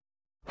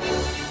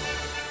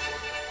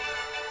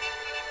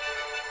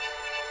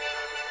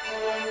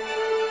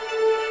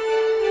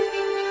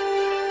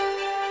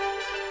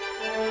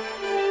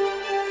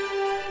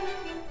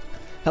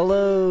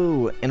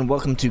Hello, and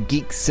welcome to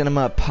Geek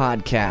Cinema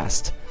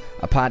Podcast,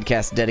 a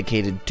podcast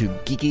dedicated to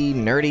geeky,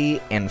 nerdy,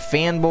 and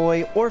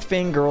fanboy or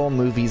fangirl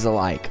movies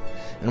alike.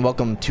 And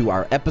welcome to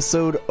our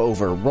episode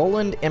over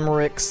Roland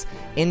Emmerich's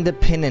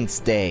Independence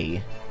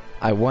Day.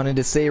 I wanted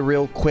to say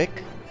real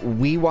quick,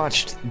 we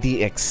watched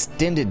the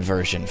extended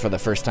version for the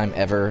first time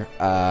ever.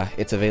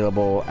 It's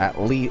available, at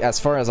least, as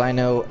far as I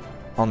know,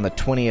 on the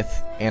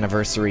 20th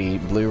anniversary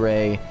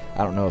Blu-ray.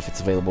 I don't know if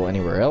it's available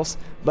anywhere else,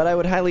 but I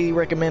would highly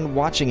recommend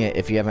watching it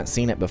if you haven't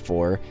seen it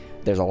before.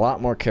 There's a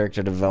lot more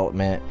character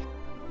development.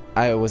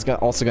 I was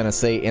also going to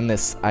say in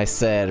this, I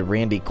said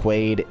Randy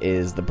Quaid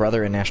is the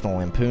brother in National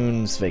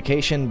Lampoon's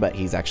Vacation, but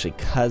he's actually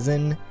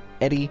cousin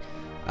Eddie.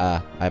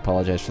 I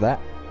apologize for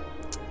that.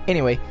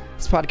 Anyway,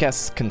 this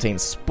podcast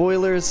contains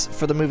spoilers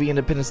for the movie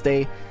Independence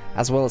Day,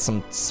 as well as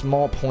some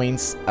small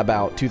points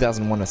about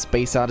 2001: A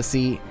Space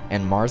Odyssey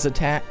and Mars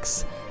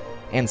Attacks,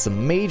 and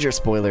some major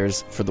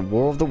spoilers for The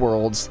War of the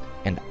Worlds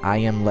and I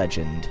Am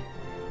Legend.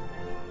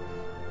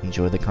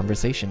 Enjoy the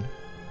conversation.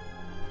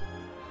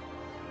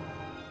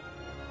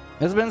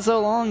 It's been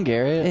so long,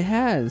 Garrett. It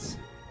has.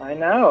 I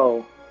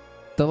know.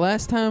 The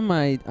last time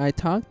I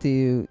talked to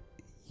you,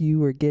 you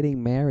were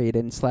getting married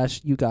and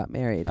 / you got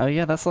married. Oh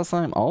yeah, that's the last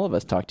time all of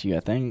us talked to you, I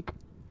think.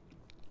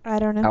 I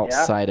don't know.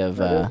 Outside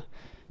of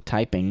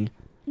typing.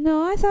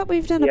 No, I thought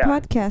we've done a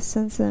podcast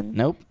since then.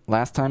 Nope.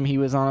 Last time he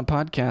was on a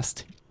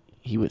podcast,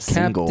 he was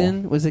single.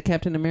 Was it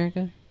Captain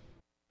America?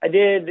 I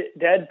did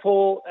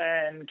Deadpool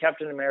and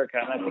Captain America,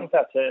 and I think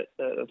that's it.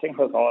 I think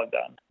that's all I've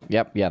done.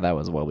 Yep, yeah, that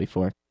was well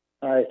before.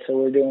 All right, so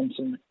we're doing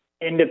some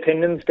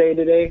Independence Day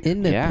today.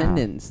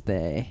 Independence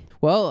Day.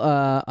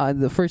 Well,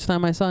 the first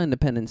time I saw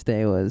Independence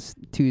Day was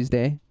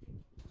Tuesday.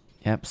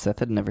 Yep, Seth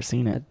had never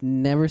seen it. I'd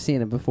never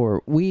seen it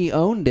before. We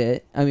owned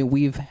it. I mean,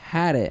 we've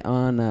had it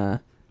on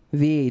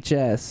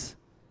VHS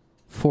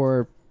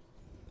for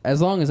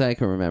as long as I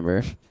can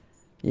remember.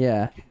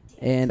 Yeah,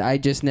 and I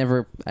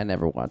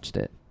never watched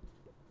it.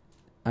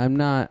 I've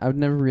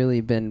never really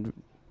been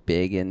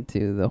big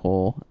into the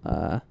whole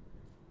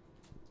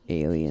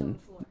alien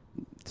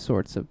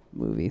sorts of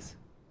movies.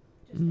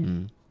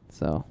 Mm.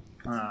 So,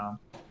 Wow.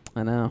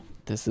 I know.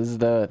 This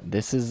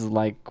is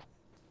like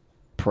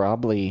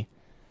probably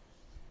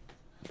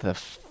the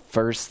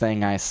first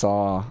thing I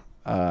saw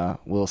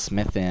Will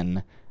Smith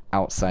in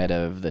outside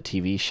of the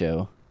TV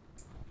show,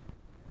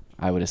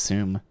 I would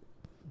assume.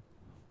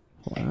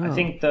 Wow. I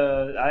think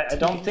I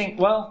don't think,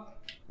 well,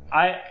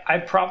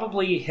 I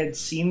probably had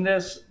seen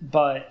this,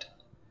 but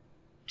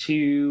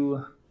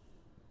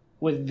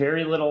with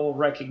very little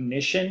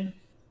recognition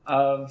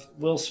of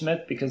Will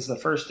Smith, because the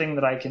first thing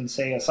that I can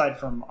say, aside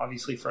from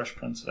obviously Fresh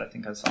Prince that I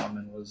think I saw him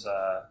in, was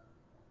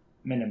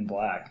Men in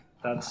Black.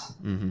 That's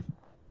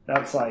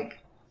like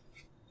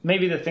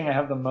maybe the thing I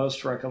have the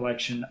most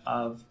recollection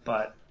of,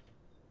 but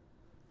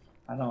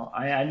I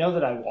know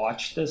that I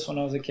watched this when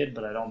I was a kid,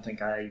 but I don't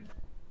think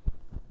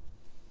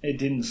it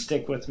didn't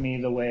stick with me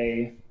the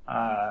way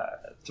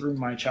through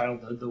my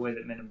childhood the way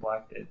that Men in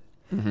Black did.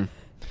 Mm-hmm.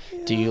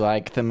 Do you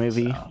like the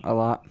movie a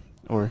lot,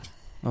 or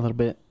a little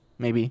bit,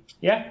 maybe?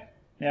 Yeah,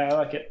 I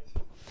like it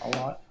a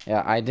lot.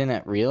 Yeah, I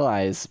didn't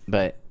realize,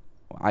 but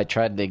I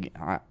tried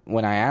to.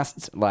 When I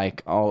asked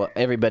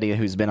everybody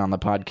who's been on the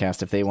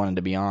podcast if they wanted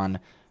to be on,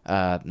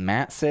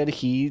 Matt said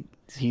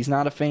he's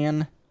not a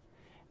fan,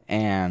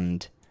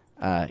 and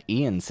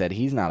Ian said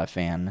he's not a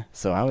fan.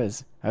 So I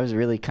was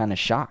really kind of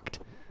shocked.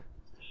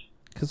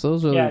 Because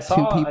those are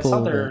two people. I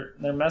saw their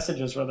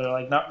messages where they're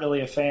like not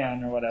really a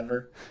fan or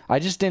whatever. I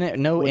just didn't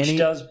know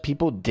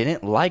people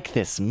didn't like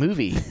this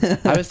movie.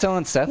 I was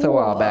telling Seth a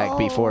while back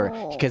before,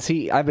 because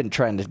I've been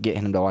trying to get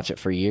him to watch it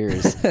for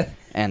years,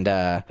 and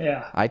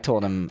I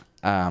told him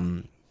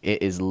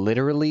it is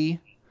literally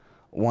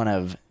one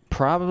of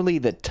probably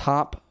the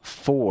top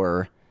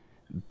 4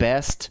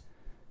 best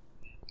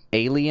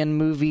alien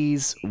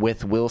movies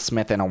with Will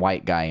Smith and a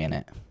white guy in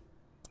it.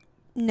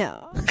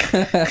 No.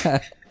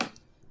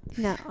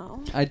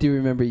 No. I do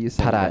remember you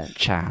saying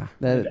Paracha.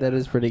 that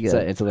is pretty good.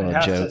 It's a little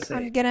joke.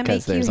 I'm gonna make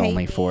because you there's hate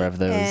only 4 me, of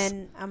those.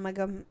 and I'm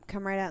gonna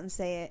come right out and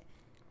say it.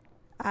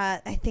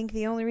 I think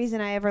the only reason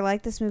I ever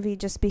liked this movie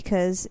just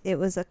because it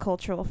was a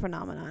cultural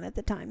phenomenon at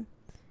the time.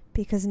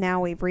 Because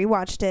now we've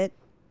rewatched it,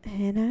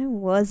 and I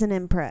wasn't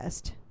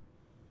impressed.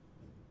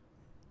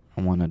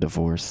 I want a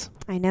divorce.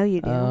 I know you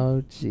do.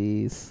 Oh,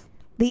 jeez.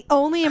 The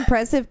only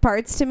impressive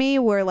parts to me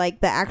were like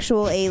the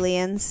actual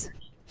aliens.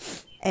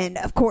 And,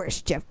 of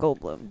course, Jeff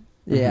Goldblum.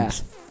 Yeah.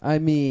 I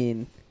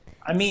mean...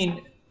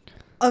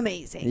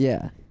 Amazing.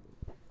 Yeah.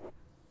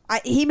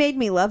 He made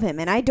me love him,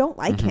 and I don't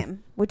like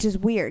him, which is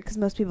weird, because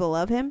most people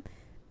love him.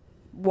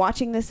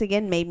 Watching this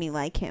again made me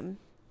like him.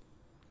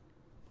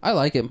 I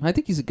like him. I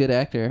think he's a good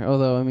actor,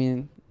 although, I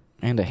mean...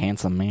 And a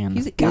handsome man.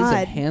 He's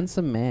a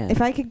handsome man.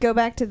 If I could go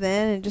back to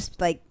then and just,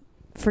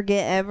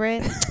 forget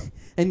Everett.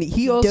 And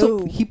he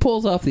also... He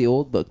pulls off the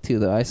old look, too,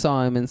 though. I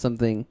saw him in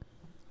something...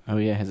 Oh,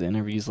 yeah, his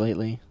interviews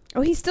lately. Oh,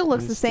 he still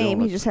looks the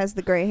same. He just has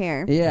the gray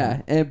hair.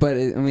 Yeah, but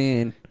I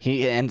mean...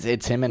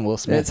 It's him and Will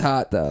Smith. It's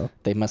hot, though.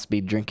 They must be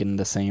drinking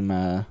the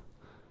same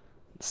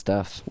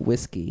stuff.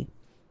 whiskey.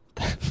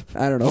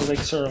 I don't know.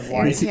 Elixir of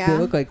life. Yeah. They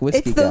look like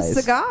whiskey It's those guys.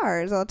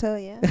 cigars, I'll tell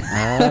you.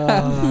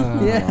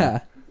 Oh. Yeah.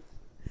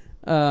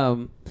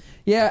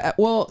 Yeah.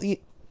 Well,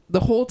 the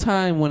whole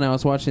time when I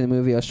was watching the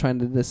movie, I was trying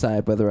to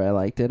decide whether I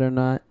liked it or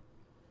not.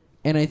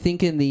 And I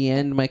think in the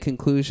end, my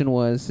conclusion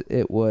was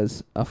it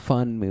was a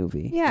fun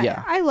movie. Yeah,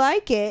 Yeah. I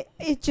like it.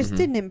 It just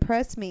didn't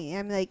impress me.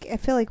 I'm like, I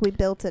feel like we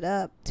built it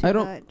up too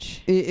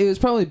much. It was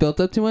probably built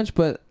up too much,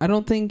 but I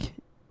don't think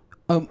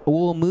a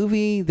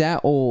movie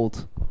that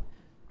old.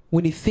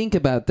 When you think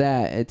about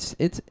that,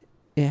 it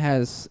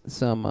has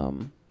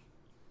some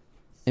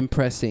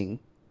impressing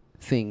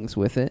things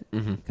with it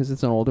because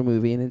it's an older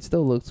movie and it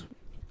still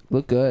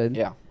look good.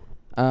 Yeah.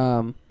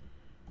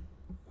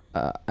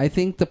 I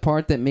think the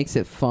part that makes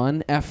it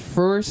fun, at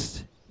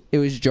first, it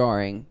was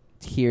jarring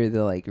to hear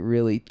the like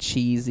really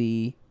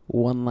cheesy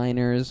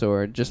one-liners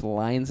or just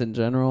lines in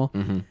general.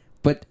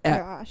 But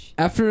Gosh.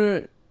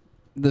 after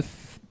the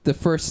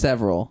first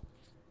several,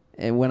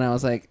 and when I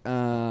was like,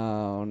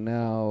 oh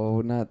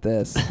no, not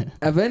this.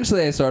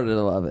 Eventually, I started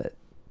to love it.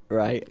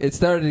 Right. It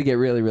started to get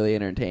really, really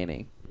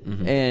entertaining,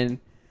 and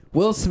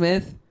Will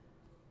Smith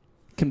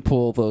can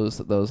pull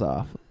those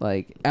off.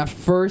 Like at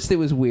first it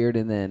was weird,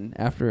 and then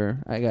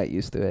after I got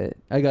used to it,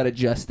 I got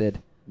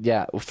adjusted.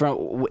 Yeah,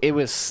 from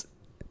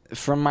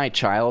my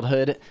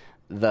childhood,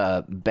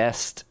 the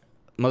best,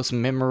 most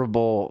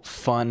memorable,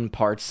 fun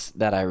parts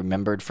that I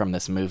remembered from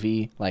this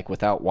movie, like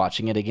without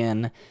watching it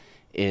again,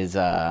 is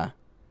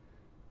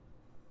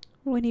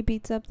When he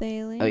beats up the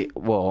alien.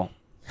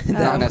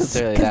 not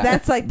necessarily Because that.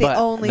 that's like the but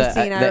only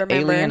scene I the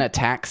remember. alien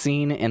attack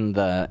scene in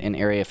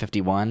Area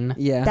 51.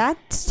 Yeah,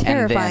 That's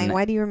terrifying. then-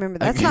 Why do you remember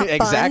that? That's not fun.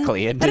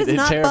 Exactly. That is It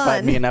not terrified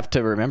fun. me enough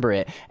to remember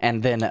it.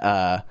 And then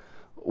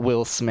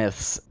Will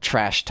Smith's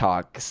trash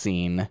talk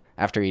scene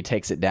after he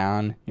takes it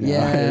down. You know,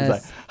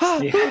 Yes. it's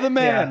like, who the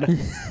man?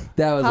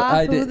 that was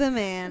I Hafu did. the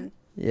man.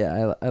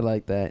 Yeah, I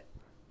like that.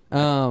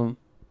 Oh,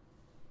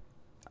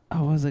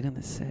 what was I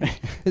gonna say?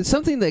 It's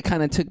something that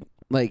kind of took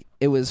like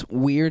it was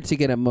weird to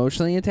get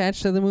emotionally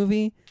attached to the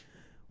movie.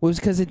 Was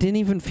because it didn't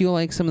even feel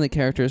like some of the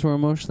characters were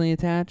emotionally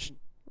attached.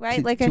 Right?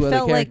 To- Like to I other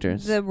felt like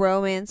characters. the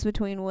romance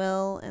between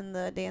Will and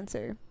the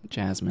dancer,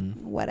 Jasmine.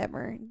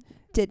 whatever,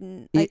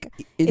 didn't It- like.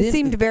 it It, didn't-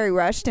 seemed very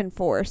rushed and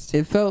forced.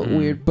 It felt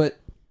weird, but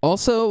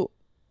also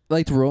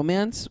like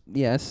romance,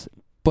 yes,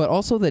 but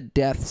also the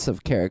deaths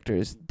of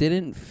characters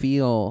didn't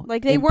feel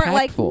Like they weren't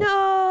like, impactful.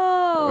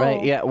 no.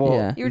 Right, yeah, well...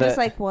 Yeah. You were just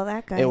like, well,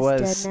 that guy's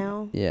was- dead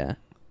now. Yeah,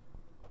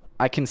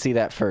 I can see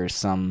that for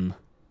some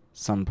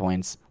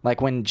points.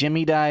 Like when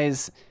Jimmy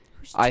dies,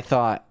 I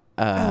thought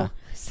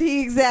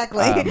See,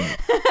 exactly.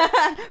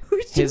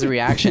 Who's his Jimmy?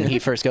 reaction, he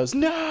first goes,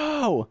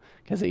 no!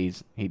 Because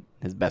his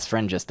best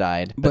friend just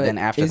died. But then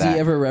after is that... he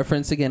ever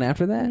referenced again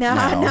after that? No,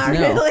 No. not No.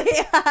 really.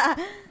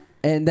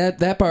 And that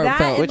part That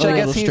felt is Which a I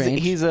little guess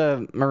strange. he's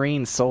a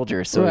Marine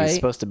soldier, so Right. he's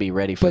supposed to be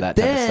ready for But that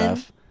type then- of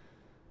stuff.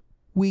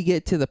 We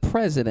get to the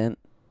president,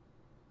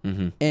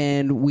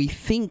 and we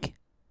think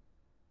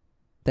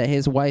that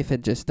his wife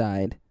had just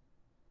died.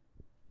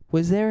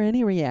 Was there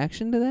any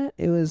reaction to that?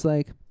 It was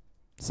like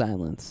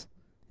silence.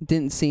 It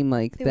didn't seem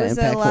like It that was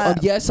a impactful.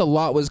 lot. Yes, a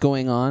lot was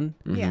going on,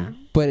 Yeah.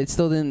 but it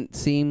still didn't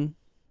seem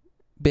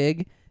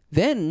big.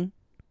 Then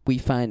we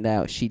find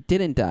out she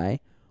didn't die.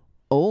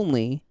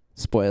 Only,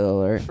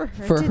 spoiler alert,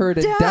 for her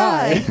to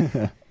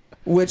die.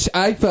 Which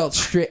I felt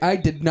straight. I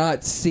did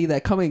not see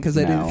that coming because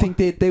I didn't No. think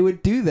they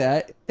would do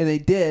that, and they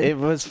did. It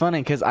was funny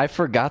because I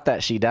forgot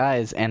that she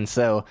dies, and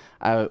so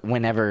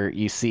whenever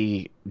you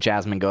see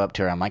Jasmine go up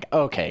to her, I'm like,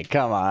 okay,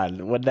 come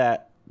on, would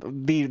that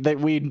be that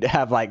we'd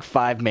have like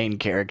 5 main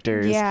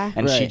characters, Yeah.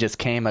 and she Right. just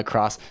came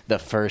across the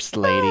first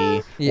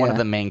lady, one of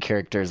the main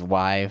characters'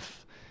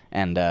 wife,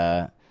 and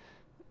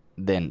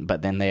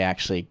then they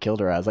actually killed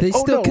her. I was like, They oh,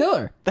 still no. kill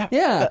her.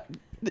 Yeah.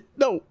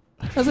 No.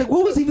 I was like,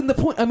 what was even the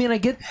point? I mean, I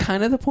get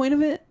kind of the point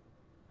of it.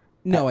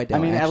 No, I don't.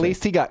 I mean, at actually.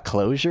 least he got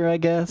closure, I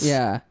guess.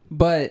 Yeah,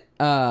 but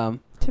To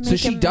so make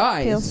she him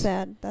dies. Feel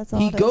sad. That's all.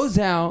 He it is. goes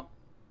out,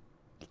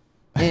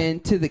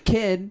 and to the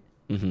kid,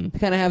 Mm-hmm.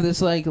 kind of have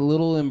this like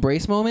little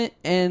embrace moment,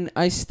 and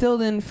I still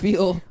didn't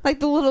feel like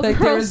the little like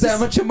girl. there was that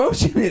much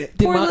emotion in it.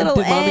 Did, Poor little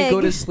did mommy go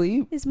egg. to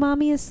sleep? Is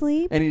mommy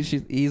asleep? And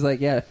he's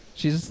like, yeah,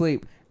 she's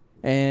asleep,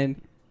 and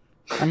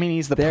I mean,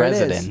 he's the there it is.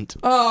 president.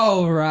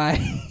 Oh right.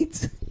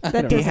 I That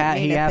don't know. doesn't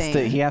mean a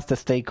thing. He has to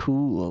stay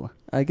cool.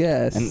 I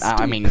guess. And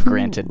I mean, cool.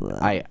 granted,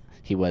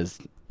 he was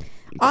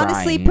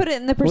Honestly, crying. put it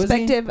in the Was he?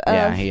 perspective of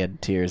Yeah, he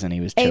had tears and he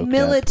was a choked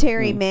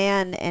military Mm.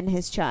 man and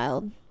his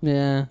child,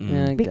 yeah,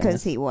 I because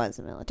guess. he was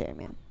a military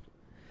man.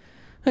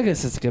 I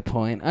guess that's a good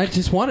point. I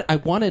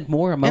wanted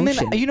more up.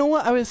 emotion. And then you know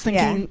what I was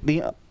thinking?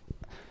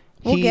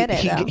 We'll get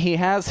it, though. He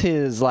has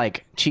his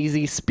like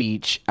cheesy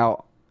speech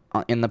out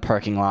in the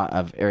parking lot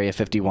of Area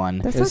 51,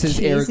 That's This not is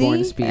cheesy.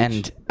 Aragorn speech.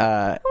 and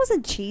That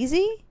wasn't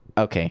cheesy.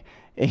 okay,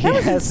 he That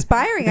was has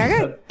inspiring. I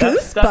got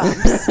That's-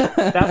 goosebumps.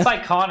 That's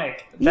iconic.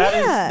 That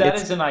is Yeah. that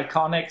is an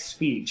iconic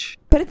speech.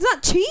 But it's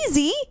not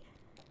cheesy.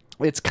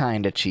 it's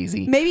kind of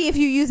cheesy. Maybe if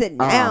you use it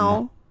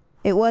now.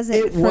 It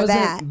wasn't It for wasn't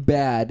that.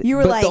 bad. You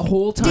were but like, the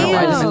whole time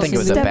damn, I didn't think it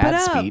was a step bad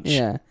it up. speech.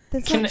 Yeah.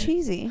 That's Can not I-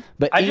 cheesy.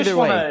 But I just either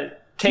want way, to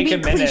take You a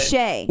mean minute.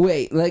 cliche.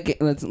 Wait, let's yeah,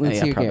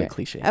 hear probably Garrett.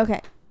 cliche. Okay.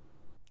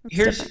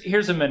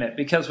 Here's a minute,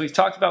 because we've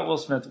talked about Will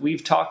Smith,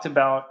 we've talked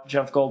about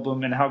Jeff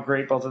Goldblum and how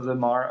great both of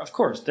them are. Of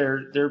course,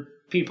 they're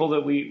people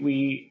that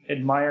we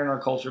admire in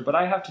our culture, but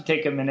I have to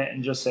take a minute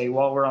and just say,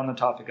 while we're on the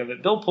topic of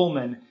it, Bill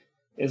Pullman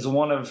is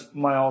one of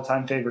my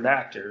all-time favorite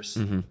actors.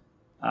 Mm-hmm.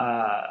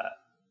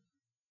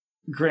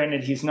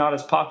 Granted, he's not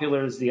as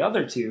popular as the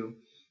other two,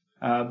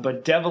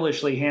 but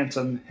devilishly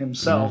handsome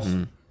himself.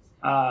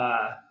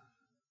 Mm-hmm.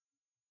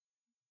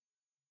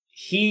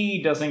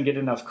 He doesn't get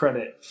enough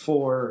credit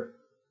for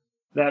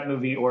that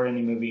movie or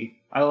any movie.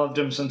 I loved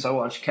him since I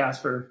watched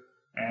Casper,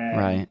 and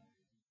Right.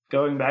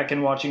 going back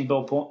and watching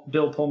Bill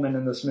Pullman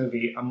in this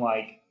movie, I'm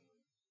like,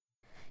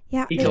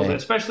 Yeah. he killed it,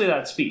 especially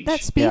that speech.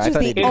 That speech Yeah, I is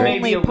thought he the did great. It may be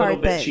only a little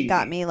part bit that cheesy,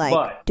 got me like,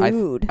 but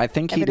dude. I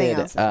think he everything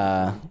did.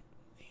 else.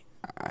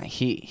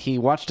 He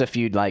watched a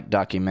few like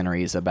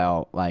documentaries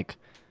about like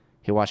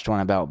he watched one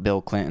about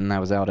Bill Clinton that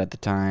was out at the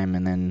time,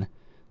 and then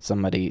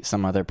some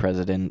other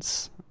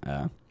presidents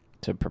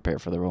to prepare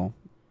for the role.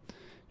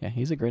 Yeah,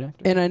 he's a great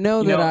actor. And I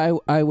know You that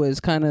know- I was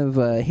kind of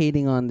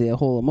hating on the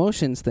whole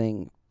emotions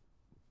thing,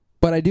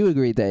 but I do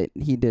agree that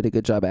he did a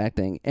good job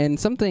acting. And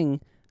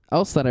something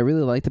else that I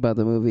really liked about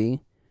the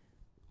movie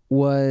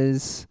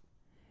was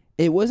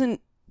it wasn't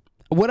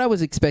what I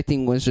was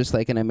expecting was just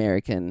like an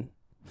American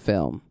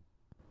film.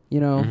 You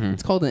know, Mhm.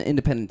 it's called an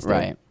Independence Day.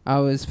 Right. I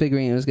was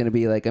figuring it was going to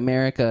be like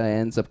America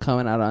ends up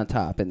coming out on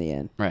top in the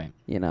end. Right.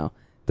 You know,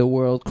 the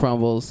world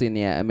crumbles and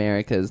yeah,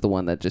 America is the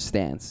one that just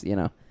stands, you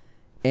know.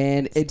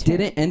 And it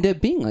didn't end up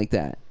being like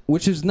that,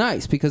 which is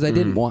nice because I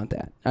didn't want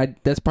that.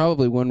 That's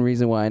probably one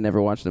reason why I never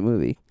watched the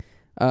movie.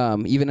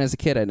 Even as a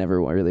kid, I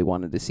never really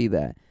wanted to see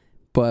that.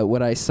 But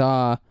what I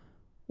saw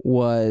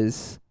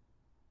was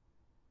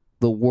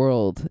the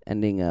world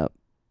ending up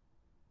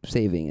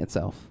saving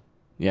itself.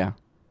 Yeah.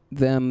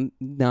 Them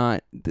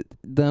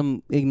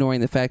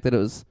ignoring the fact that it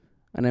was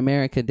an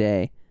America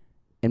Day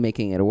and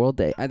making it a World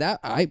Day.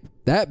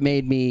 That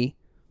made me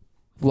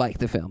like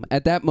the film.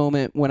 At that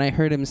moment, when I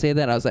heard him say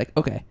that, I was like,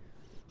 okay.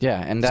 Yeah,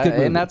 and It's a good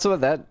movie.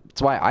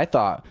 that's why I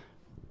thought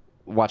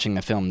watching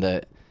the film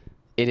that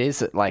it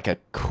is like a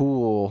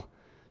cool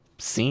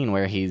scene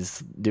where he's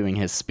doing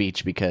his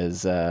speech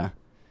because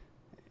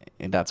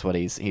that's what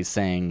he's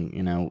saying.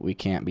 You know, we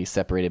can't be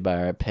separated by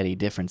our petty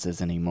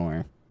differences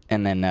anymore.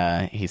 And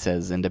then he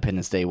says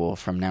Independence Day will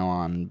from now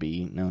on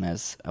be known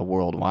as a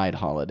worldwide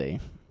holiday.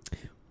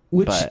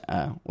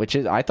 Which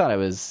is I thought it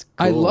was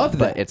cool, I love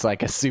but that. it's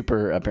like a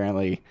super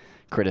apparently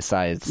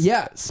criticized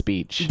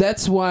speech.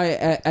 That's why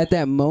at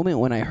that moment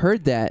when I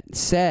heard that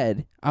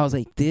said, I was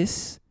like,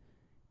 this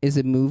is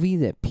a movie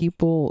that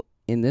people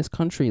in this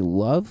country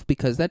love,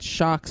 because that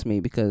shocks me,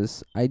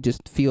 because I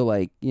just feel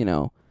like, you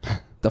know,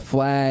 the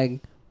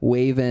flag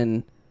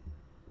waving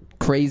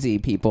crazy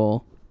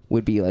people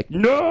would be like,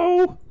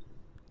 no,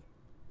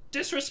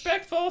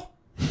 disrespectful.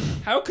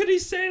 How could he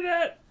say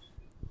that?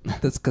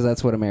 That's because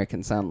that's what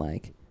Americans sound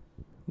like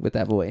with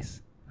that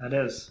voice. That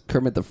is.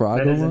 Kermit the Frog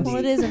That is almost. Well,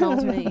 it is an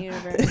alternate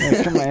universe.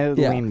 I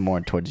Yeah. lean more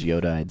towards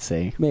Yoda, I'd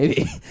say,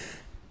 Maybe.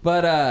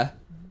 But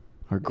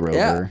or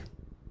Grover.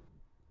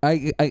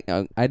 I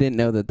didn't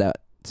know that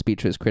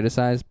speech was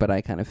criticized, but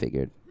I kind of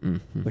figured, Mhm.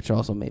 which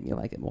also made me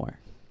like it more.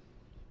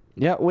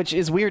 Yeah, which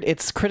is weird.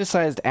 It's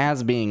criticized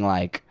as being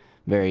like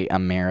very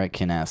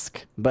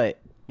American-esque, but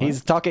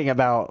he's talking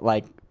about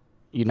like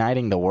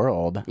uniting the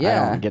world.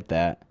 Yeah. I don't get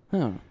that.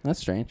 Oh, that's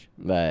strange.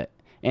 But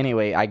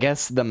anyway, I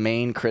guess the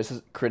main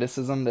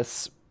criticism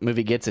this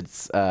movie gets,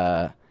 it's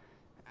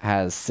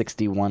has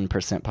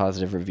 61%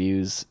 positive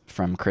reviews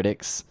from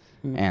critics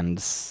and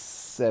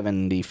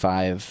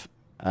 75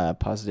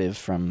 positive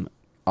from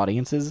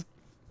audiences.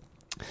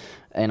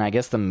 And I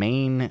guess the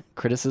main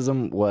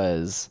criticism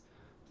was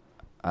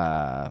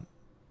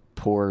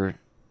poor,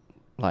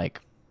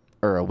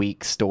 or a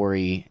weak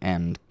story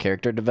and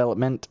character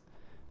development.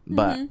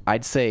 But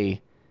I'd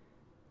say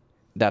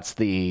that's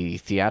the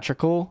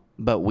theatrical,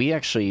 but we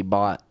actually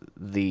bought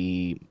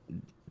the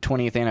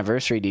 20th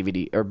anniversary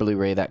DVD or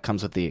Blu-ray that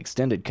comes with the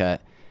extended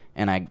cut,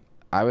 and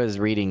I was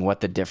reading what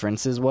the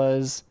differences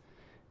was,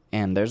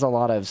 and there's a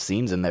lot of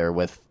scenes in there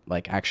with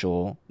like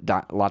actual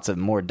lots of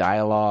more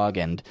dialogue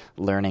and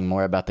learning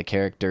more about the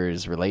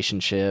characters'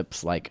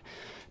 relationships, like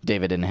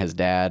David and his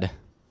dad.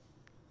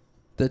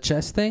 The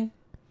chess thing?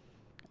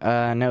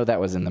 No,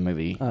 that was in the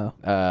movie.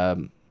 Oh.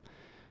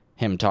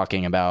 Him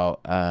talking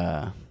about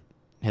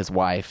his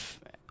wife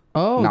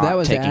Oh, not that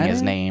was taking his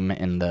added? name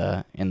in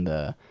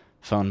the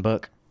phone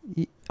book,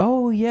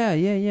 Oh, yeah.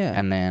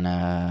 and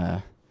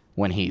then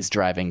when he's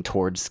driving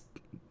towards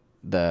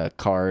the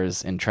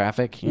cars in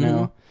traffic, you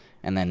know,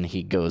 and then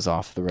he goes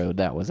off the road.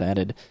 That was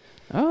added.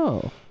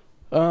 Oh.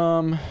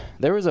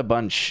 There was a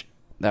bunch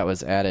that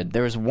was added.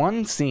 There was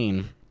one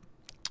scene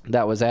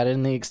that was added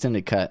in the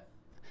extended cut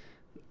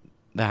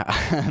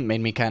that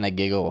made me kind of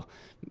giggle,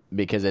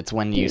 because it's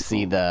when you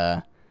see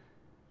the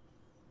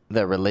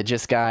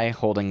religious guy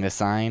holding the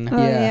sign. Oh,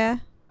 Yeah. yeah.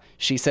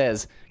 she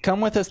says, "Come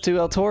with us to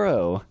El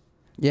Toro."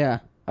 Yeah.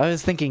 I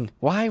was thinking,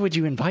 why would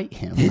you invite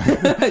him?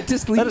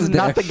 Just leave That is him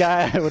there. not the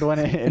guy I would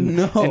want to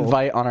No.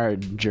 invite on our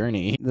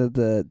journey.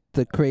 The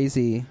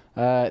crazy.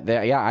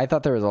 Yeah, I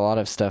thought there was a lot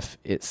of stuff,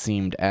 it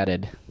seemed,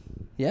 added.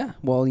 Yeah.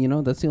 Well,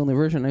 that's the only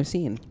version I've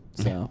seen.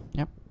 So.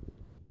 Yep.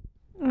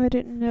 I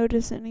didn't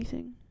notice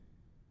anything.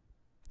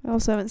 I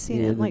also haven't seen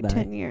it in Neither like did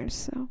I. 10 years,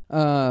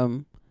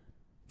 so.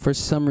 For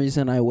some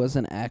reason, I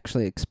wasn't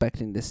actually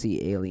expecting to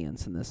see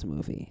aliens in this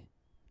movie.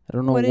 I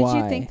don't know What why.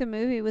 did you think the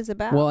movie was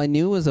about? Well, I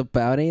knew it was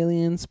about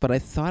aliens, but I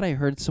thought I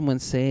heard someone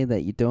say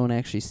that you don't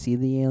actually see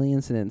the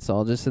aliens and it's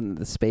all just in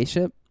the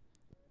spaceship.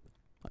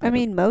 I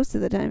mean, most of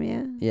the time,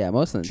 yeah. Yeah,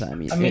 most of the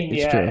time. I mean,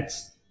 it's yeah, true.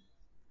 it's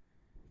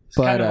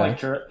But, kind of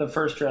like the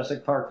first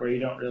Jurassic Park, where you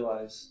don't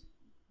realize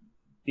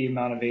the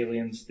amount of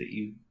aliens that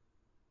you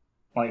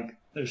like.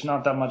 There's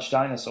not that much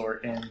dinosaur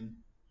in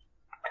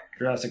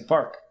Jurassic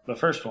Park, the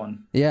first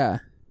one. Yeah.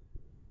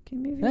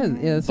 Can you move Yeah, your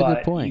hand? that's a But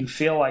good point. you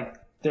feel like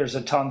there's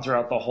a ton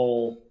throughout the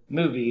whole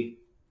movie,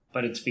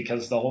 but it's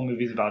because the whole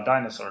movie's about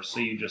dinosaurs, so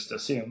you just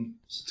assume.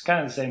 So it's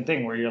kind of the same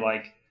thing where you're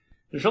like,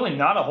 there's really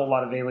not a whole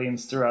lot of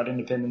aliens throughout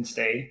Independence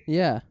Day,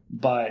 Yeah.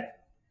 but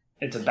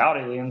it's about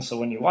aliens, so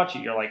when you watch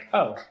it, you're like,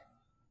 oh.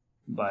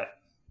 But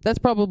That's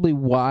probably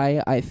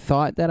why I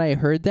thought that I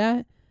heard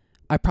that.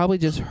 I probably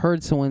just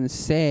heard someone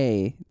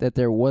say that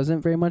there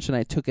wasn't very much, and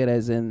I took it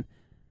as in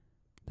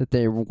that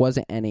there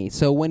wasn't any.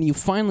 So when you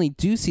finally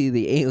do see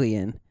the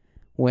alien,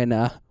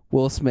 when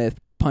Will Smith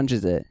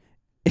punches it,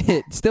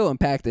 it still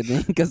impacted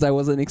me because I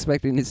wasn't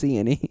expecting to see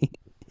any.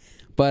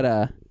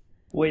 But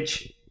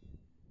which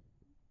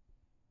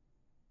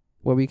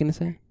what were you gonna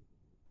say?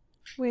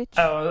 Which?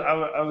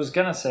 I was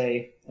gonna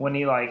say when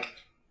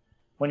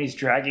he's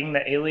dragging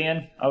the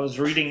alien, I was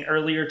reading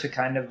earlier to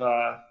kind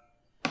of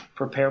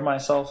prepare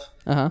myself.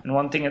 Uh-huh. And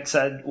one thing it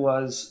said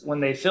was when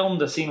they filmed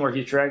the scene where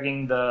he's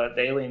dragging the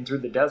alien through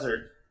the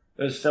desert,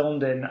 it was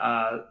filmed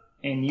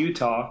in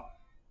Utah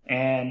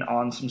and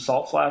on some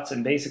salt flats.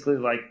 And basically,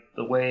 like,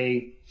 the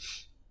way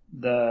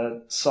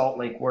the Salt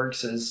Lake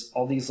works is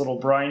all these little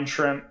brine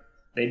shrimp,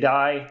 they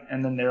die,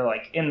 and then they're,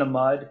 like, in the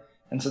mud.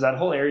 And so that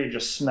whole area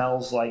just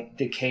smells like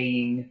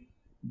decaying,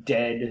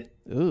 dead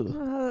Ooh.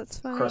 Oh, that's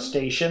fine.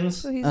 crustaceans.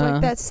 So he's Uh-huh.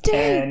 like, that stink.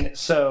 And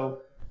so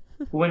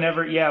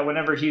whenever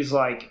he's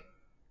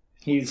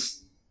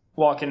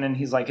walking and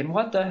he's like, and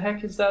what the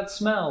heck is that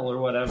smell or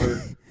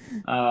whatever,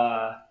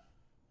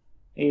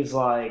 he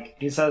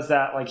says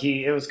that like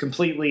it was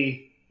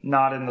completely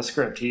not in the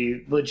script.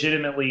 He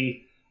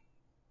legitimately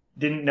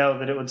didn't know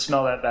that it would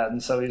smell that bad.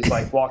 And so he's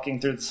like walking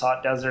through this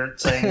hot desert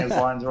saying his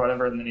lines or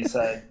whatever. And then he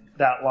said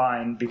that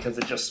line because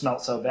it just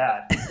smelled so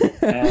bad.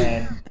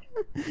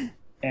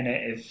 And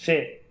it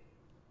fit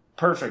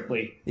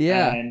perfectly.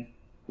 Yeah. And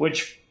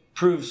which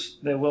proves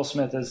that Will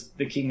Smith is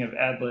the king of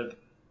ad-lib,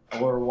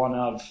 or one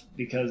of,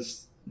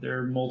 because there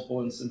are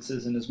multiple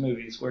instances in his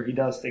movies where he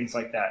does things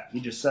like that. He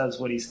just says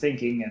what he's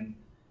thinking and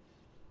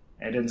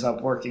it ends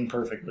up working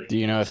perfectly. Do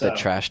you know if the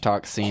trash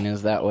talk scene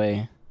is that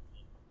way?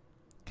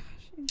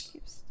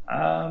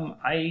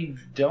 I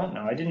don't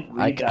know. I didn't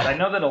read that. I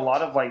know that a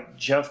lot of like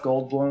Jeff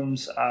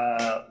Goldblum's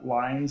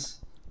lines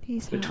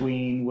He's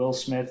between Will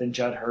Smith and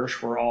Judd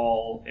Hirsch were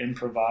all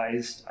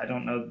improvised. I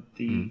don't know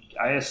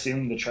I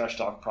assume the trash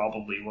talk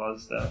probably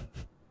was though.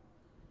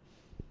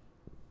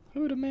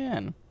 Who the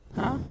man?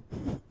 Huh?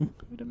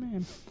 Who the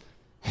man?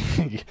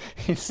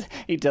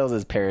 He tells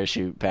his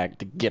parachute pack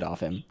to get off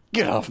him.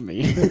 Get off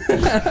me.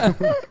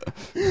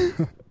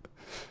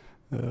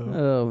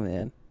 Oh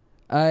man.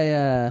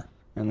 And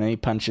then he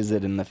punches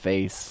it in the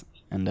face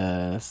and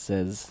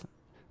says,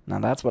 "Now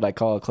that's what I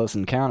call a close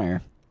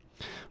encounter,"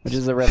 which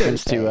is a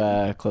reference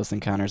to Close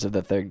Encounters of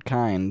the Third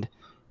Kind.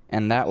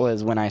 And that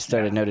was when I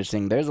started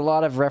noticing there's a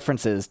lot of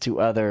references to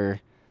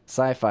other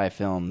sci-fi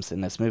films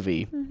in this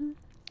movie. Mm-hmm.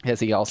 As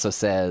he also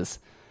says,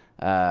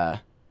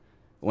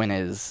 when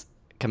his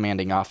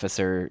commanding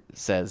officer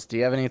says, "Do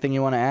you have anything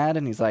you want to add?"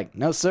 And he's like,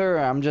 "No, sir,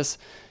 I'm just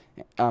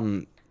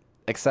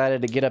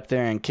excited to get up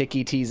there and kick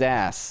E.T.'s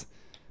ass."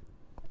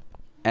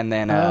 And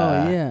then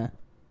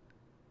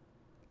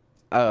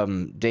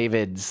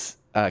David's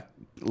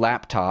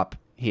laptop,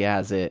 he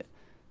has it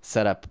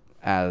set up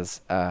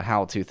as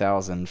HAL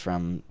 2000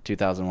 from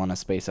 2001: A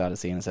Space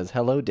Odyssey, and it says,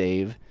 "Hello,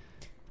 Dave,"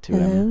 to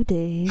him. Hello,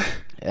 Dave.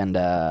 And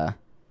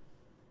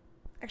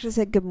Actually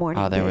said good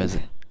morning, Dave.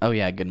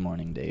 Good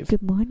morning, Dave.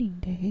 Good morning,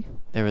 Dave.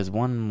 There was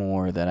one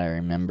more that I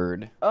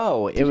remembered.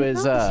 Oh, it Did you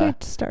was not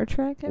say Star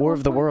Trek. War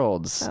of the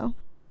Worlds. Oh.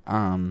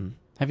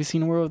 Have you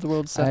seen War of the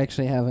Worlds? I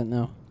actually haven't.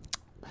 No.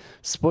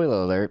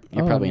 Spoiler alert.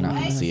 You're probably not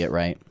going to see it,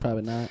 right?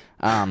 Probably not.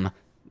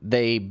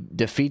 They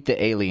defeat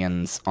the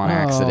aliens on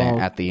accident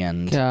at the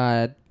end.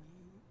 God,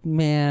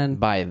 man.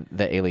 By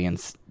the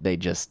aliens, they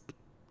just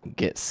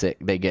get sick.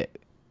 They get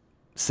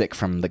sick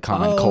from the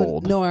common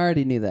cold. No, I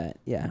already knew that.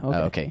 Yeah. Okay.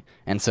 Oh, okay.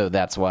 And so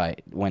that's why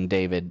when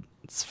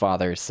David's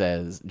father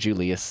says,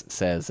 Julius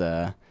says,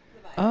 the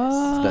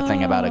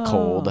thing about a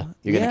cold.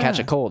 You're going to catch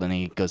a cold. And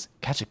he goes,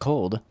 "Catch a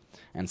cold?"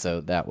 And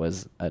so that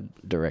was a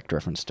direct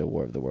reference to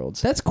War of the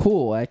Worlds. That's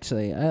cool,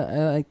 actually.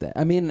 I like that.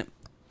 I mean,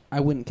 I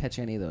wouldn't catch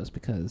any of those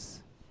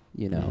because,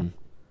 you know,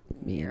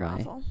 me You're and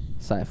my awful.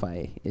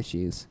 sci-fi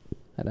issues.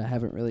 And I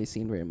haven't really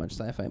seen very much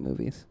sci-fi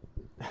movies.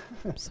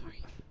 I'm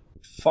sorry.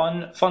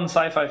 Fun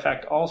sci-fi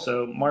fact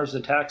also, Mars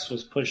Attacks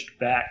was pushed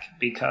back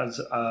because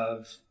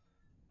of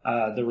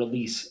the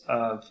release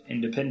of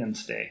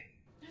Independence Day.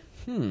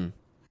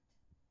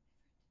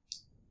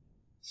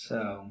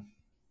 So,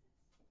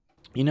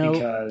 You know,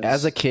 because-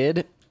 as a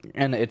kid,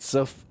 and it's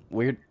so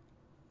weird,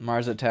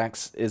 Mars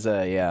Attacks is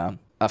a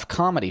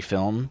comedy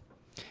film.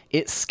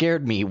 It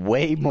scared me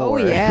way more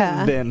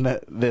yeah. than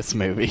this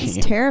movie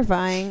It's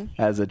terrifying.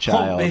 as a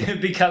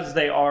child. because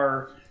the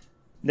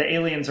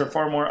aliens are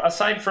far more,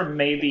 aside from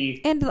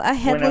maybe And a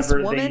headless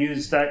whenever woman. they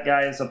use that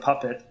guy as a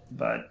puppet,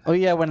 but Oh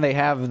yeah, when they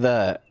have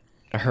the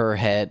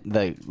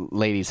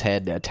lady's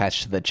head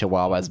attached to the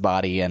Chihuahua's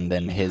body, and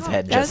then his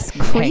head just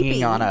that's creepy.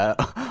 hanging on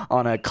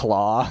a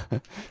claw,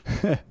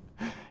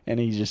 and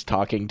he's just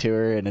talking to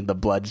her, and then the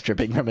blood's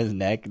dripping from his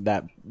neck.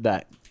 That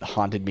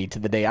haunted me to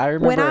the day. I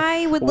remember When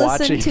I would listen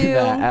watching to-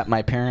 that at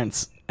my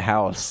parents'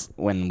 house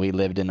when we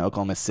lived in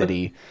Oklahoma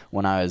City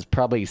when I was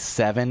probably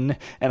 7,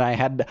 and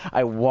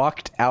I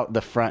walked out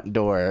the front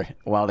door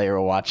while they were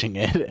watching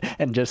it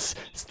and just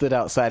stood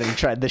outside and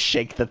tried to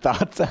shake the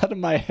thoughts out of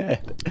my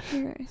head.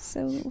 You're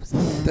so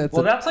sad. that's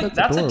a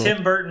adorable.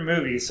 Tim Burton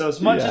movie. So as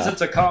much as Yeah.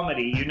 it's a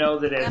comedy, you know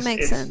that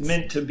makes it's sense.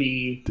 meant to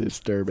be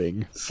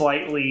Disturbing.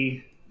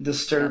 slightly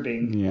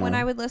disturbing. Yeah. When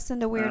I would listen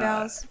to Weird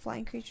Al's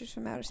Flying Creatures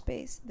from Outer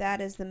Space, that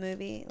is the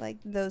movie. Like,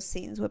 those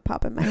scenes would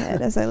pop in my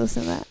head as I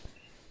listen to that.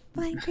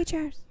 Flying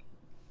creatures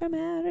from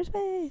outer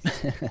space.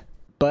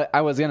 But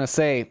I was gonna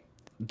say,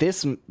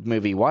 this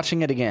movie,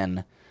 watching it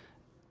again,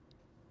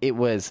 it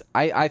was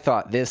I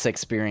thought this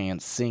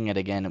experience, seeing it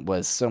again,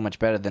 was so much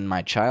better than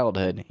my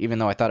childhood. Even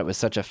though I thought it was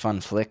such a fun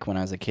flick when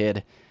I was a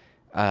kid,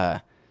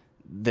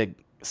 the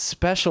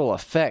special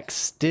effects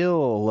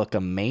still look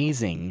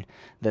amazing.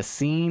 The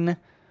scene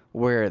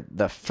where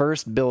the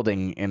first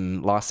building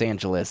in Los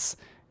Angeles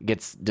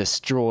gets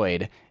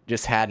destroyed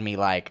just had me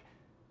like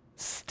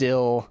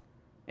still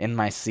in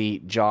my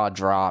seat, jaw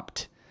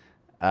dropped,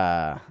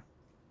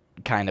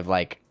 kind of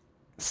like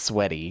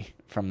sweaty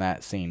from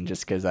that scene,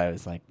 just because I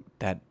was like,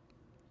 that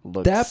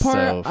looks That part,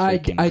 so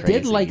freaking I did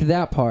crazy. like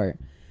that part.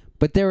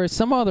 But there were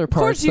some other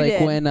course parts, you like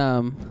did.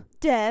 when,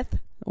 Death.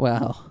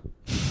 well,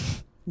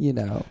 you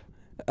know,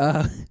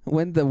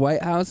 when the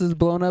White House is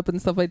blown up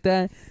and stuff like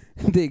that,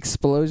 the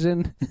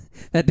explosion,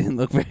 that didn't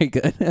look very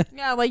good.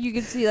 Yeah, like you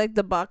could see like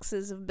the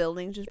boxes of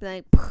buildings just be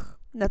like,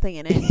 nothing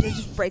in it. They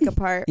just break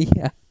apart.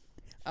 Yeah.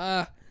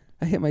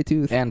 I hit my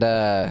tooth. And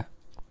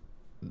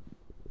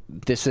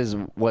this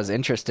was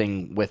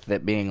interesting with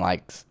it being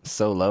like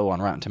so low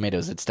on Rotten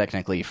Tomatoes. It's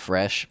technically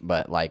fresh,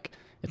 but like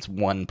it's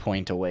 1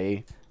 point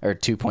away or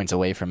 2 points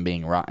away from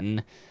being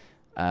rotten.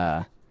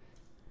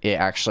 It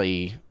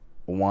actually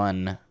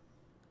won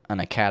an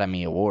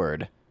Academy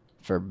Award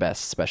for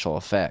Best Special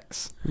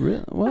Effects.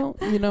 Really? Well,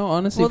 you know,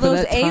 honestly, Well, for those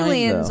that time,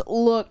 aliens though,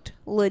 looked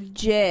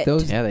legit.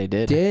 those Yeah, they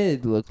did.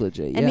 did look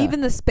legit. and yeah.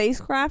 even the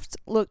spacecraft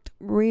looked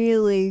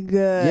really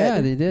good.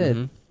 Yeah, they did.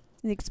 Mhm.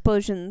 The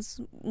explosions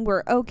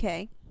were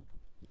okay.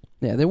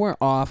 Yeah, they weren't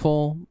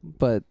awful,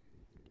 but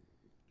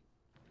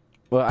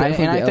Well,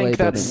 definitely I the think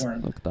LA that's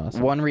building looked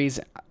awesome. one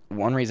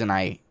reason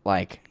I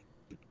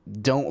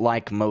don't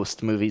like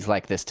most movies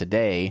like this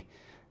today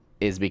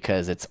is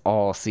because it's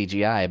all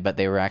CGI, but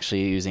they were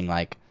actually using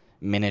like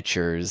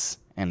miniatures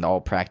and all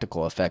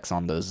practical effects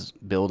on those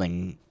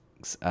buildings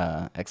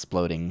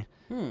exploding.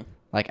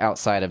 Like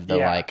outside of the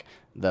like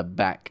the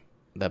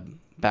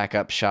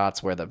backup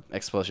shots where the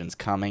explosion's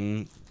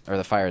coming or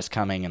the fire is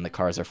coming and the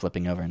cars are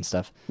flipping over and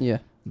stuff. Yeah.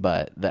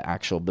 But the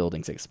actual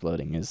buildings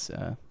exploding is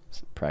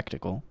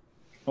practical.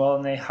 Well,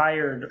 and they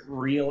hired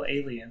real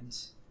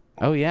aliens.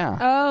 Oh yeah.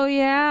 Oh,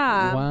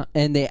 yeah. Wow.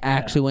 And they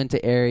actually went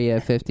to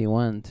Area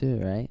 51 too,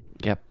 right?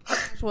 Yep.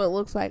 That's what it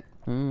looks like.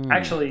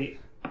 Actually,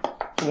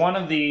 one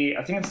of the,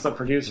 I think it's the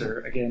producer,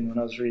 again, when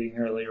I was reading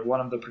earlier,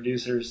 one of the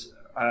producers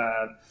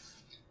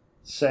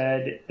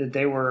said that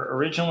they were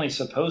originally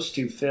supposed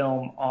to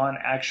film on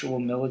actual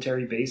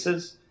military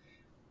bases.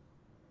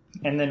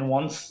 And then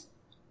once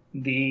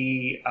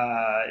the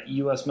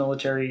U.S.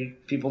 military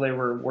people they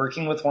were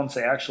working with, once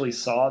they actually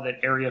saw that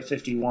Area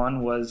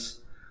 51 was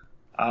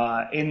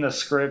in the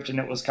script and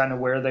it was kind of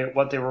where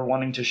what they were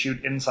wanting to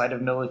shoot inside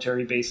of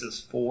military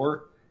bases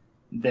for,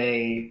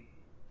 they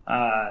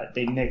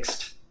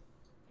nixed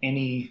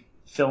any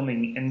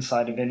filming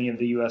inside of any of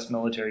the U.S.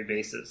 military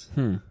bases.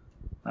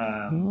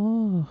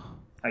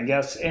 I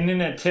guess in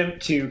an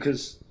attempt to,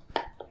 because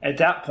at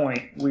that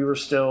point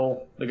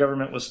the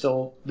government was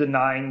still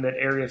denying that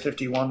Area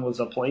 51 was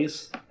a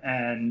place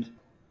and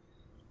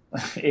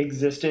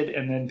existed,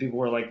 and then people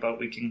were like, but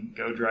we can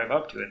go drive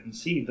up to it and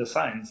see the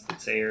signs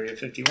that say Area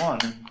 51.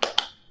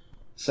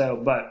 So,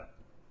 but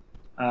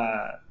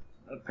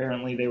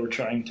apparently they were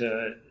trying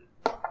to,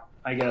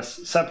 I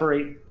guess,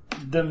 separate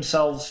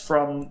themselves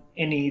from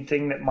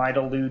anything that might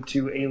allude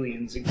to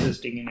aliens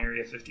existing in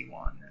Area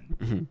 51.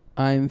 And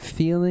I'm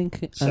feeling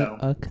So-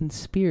 a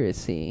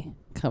conspiracy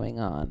coming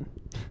on.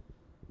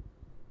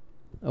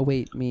 Oh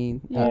wait,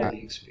 me. all Yeah. the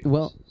experiences.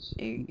 well,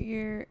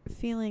 You're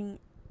feeling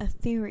a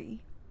theory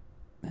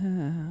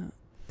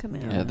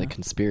coming Yeah, out. the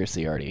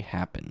conspiracy already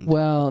happened.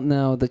 well,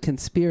 no. The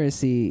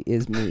conspiracy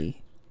is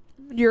me.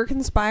 You're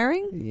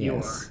conspiring?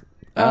 Yes.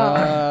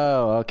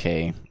 Oh,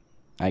 okay.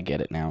 I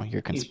get it now.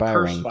 You're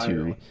conspiring to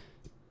perspiring.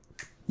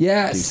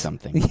 Yes. do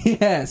something.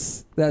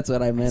 Yes. That's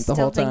what I meant the Still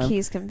whole think time.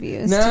 he's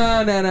confused. No.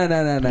 I don't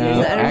understand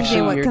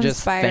Actually, what you're just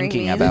conspiring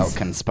thinking means. about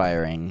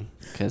conspiring,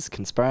 because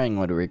conspiring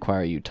would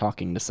require you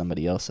talking to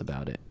somebody else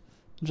about it.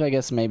 Which I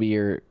guess maybe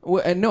you're.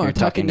 Well, no, You're I'm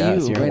talking to talking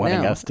to us. you You're right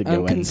wanting now. us to go I'm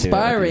into it.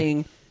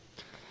 conspiring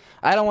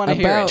I don't want to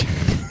hear about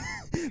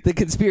it. the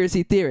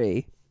conspiracy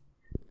theory.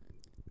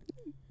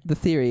 The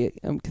theory.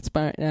 I'm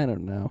conspiring. I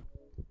don't know.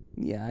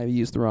 Yeah, I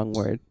used the wrong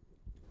word.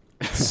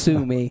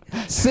 Sue me.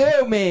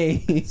 Sue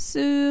me.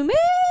 Sue me.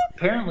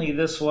 Apparently,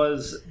 this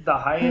was the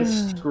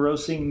highest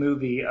grossing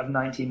movie of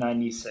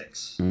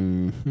 1996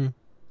 Mm-hmm.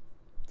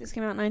 This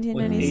came out in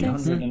with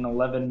 1996.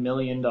 $811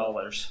 million.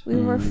 We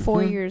were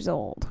 4 years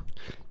old.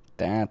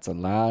 That's a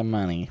lot of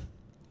money.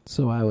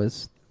 So I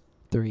was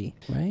 3,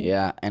 right?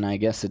 Yeah, and I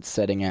guess it's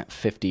setting at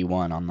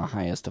 51 on the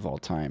highest of all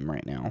time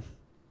right now.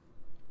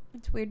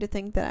 It's weird to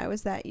think that I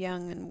was that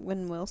young and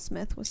when Will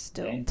Smith was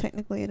still Dang.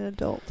 technically an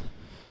adult.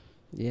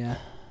 Yeah.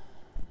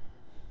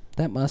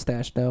 That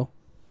mustache, though.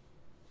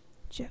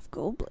 Jeff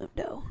Goldblum,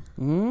 though.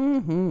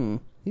 Mm-hmm.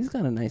 He's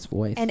got a nice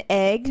voice. An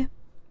egg.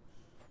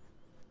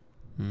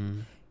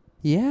 Mm.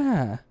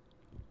 Yeah.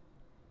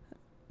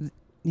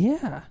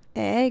 Yeah.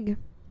 Egg.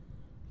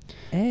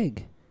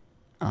 Egg.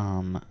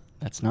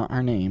 That's not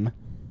her name.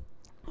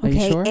 Are you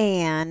Okay, sure?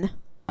 Anne.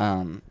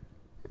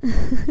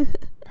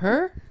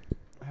 Her?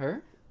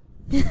 Her?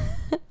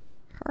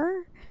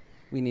 Her?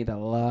 We need a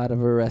lot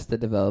of Arrested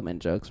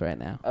Development jokes right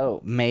now.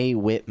 Oh, Mae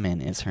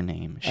Whitman is her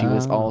name. She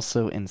was Oh.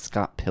 also in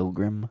Scott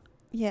Pilgrim.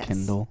 Yes.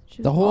 Kendall.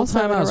 She was The whole also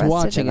time in I was Arrested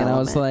watching it, I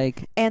was Development.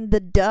 like, And the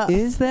Duff.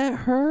 is that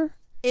her?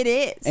 It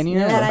is. And you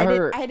know,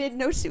 I didn't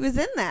know she was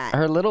in that.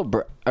 Her little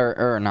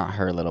or not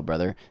her little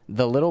brother,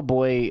 the little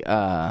boy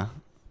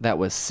that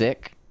was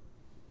sick.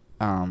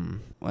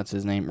 What's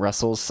his name?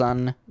 Russell's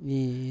son.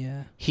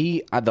 Yeah.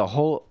 He the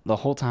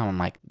whole time I'm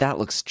like, that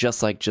looks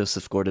just like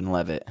Joseph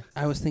Gordon-Levitt,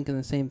 I was thinking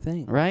the same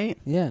thing. right?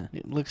 Yeah.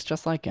 It looks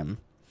just like him.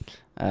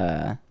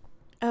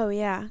 Oh,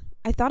 yeah.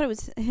 I thought it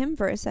was him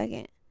for a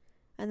second.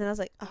 And then I was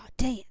like, oh,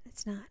 dang it.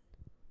 It's not.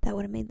 That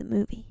would have made the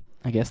movie.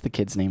 I guess the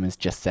kid's name is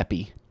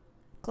Giuseppe.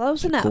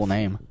 Close enough. Cool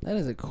name. That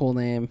is a cool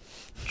name.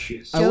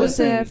 Jeez. I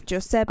wasn't- Joseph,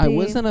 Giuseppe. I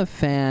wasn't a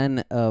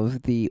fan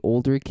of the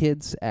older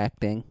kids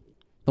acting.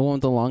 The one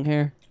with the long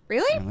hair.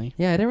 Really? Really?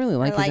 Yeah, I didn't really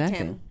like I his liked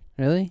acting. him.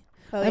 Really?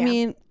 Oh, I yeah.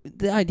 mean,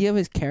 the idea of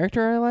his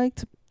character I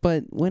liked,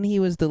 but when he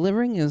was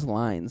delivering his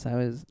lines,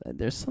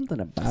 there's something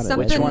about it. Something-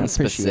 Which I didn't one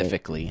appreciate.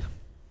 specifically?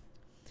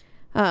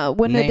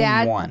 When Name the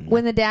dad one.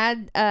 when the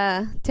dad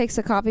takes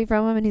a coffee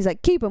from him and he's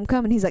like, keep him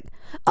coming. He's like,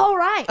 all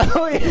right.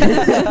 Oh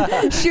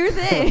yeah. Sure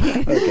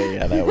thing. Okay,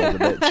 yeah, that was a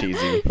bit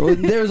cheesy. Well,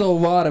 there's a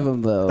lot of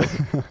them though.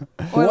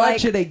 Or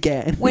Watch like, it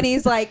again. when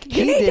he's like,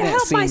 you He need to didn't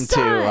help my seem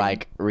son. to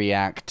like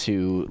react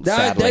to That-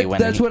 sadly when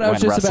that's what I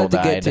was when just Russell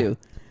about to died. get to.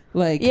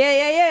 Like,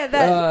 Yeah.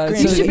 That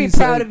you so should be he's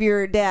proud like, of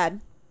your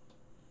dad.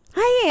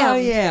 I am. I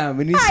am,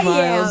 and he I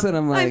smiles, am. and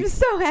I'm like, I'm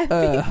so happy.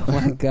 oh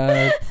my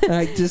god,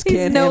 I just He's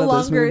can't no handle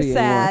this longer movie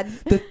sad.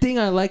 anymore. The thing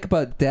I like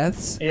about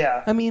deaths,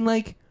 Yeah. I mean,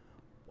 like,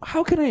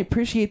 how can I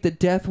appreciate the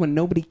death when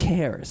nobody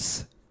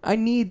cares? I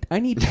need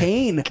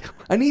pain.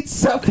 I need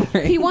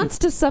suffering. He wants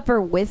to suffer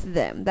with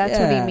them. That's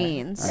what Yeah. he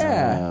means.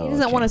 Yeah. He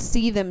doesn't okay. want to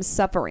see them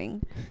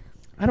suffering.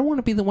 I don't want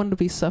to be the one to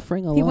be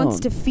suffering alone. He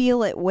wants to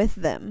feel it with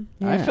them.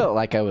 I Yeah. felt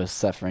like I was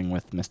suffering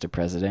with Mr.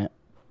 President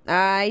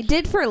I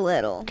did for a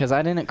little, because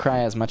I didn't cry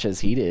as much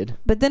as he did.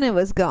 but then it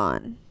was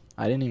gone.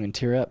 I didn't even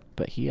tear up,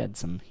 but he had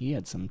some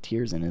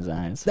tears in his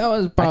eyes. That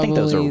was probably. I think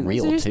those are These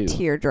real are just too.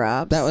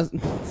 teardrops. That was.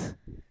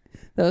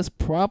 That was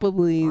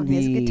probably on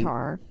his the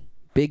guitar.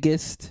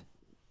 biggest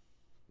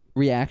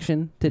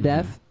reaction to Mhm.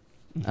 death.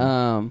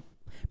 Mhm.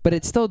 But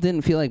it still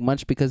didn't feel like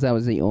much because that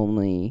was the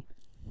only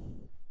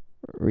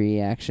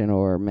reaction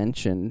or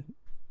mention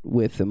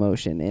with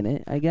emotion in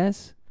it, I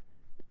guess.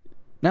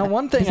 Now,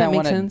 one thing Does that I make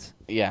wanted, sense?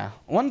 yeah,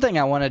 one thing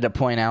I wanted to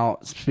point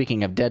out.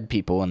 Speaking of dead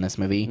people in this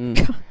movie,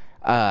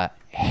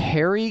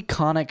 Harry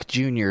Connick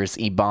Jr.'s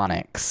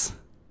Ebonics.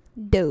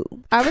 Dope.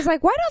 I was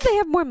like, why don't they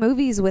have more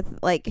movies with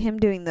like him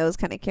doing those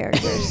kind of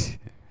characters?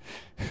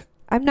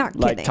 I'm not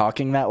kidding. Like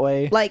talking that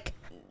way. Like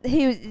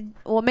he was,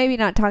 well, maybe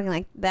not talking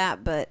like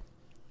that, but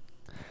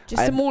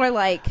just I- more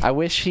like I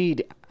wish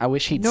he'd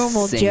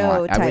Normal sing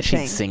Joe like, I type wish thing.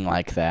 he'd sing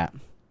like that.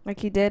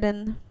 he did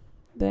in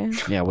there.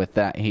 Yeah, with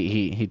that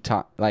he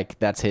talk like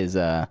that's his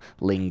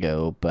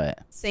lingo, but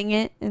Sing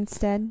it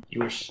instead.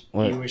 You wish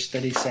What? you wish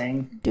that he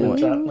sang Do with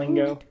you? that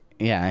lingo.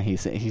 yeah, he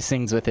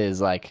sings with his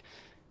like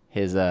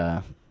his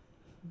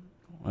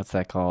what's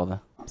that called?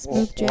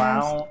 Smooth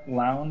jazz.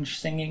 Lounge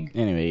singing.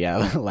 Anyway,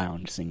 yeah,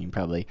 lounge singing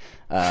probably,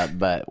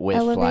 but with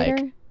Elevator?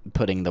 like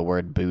putting the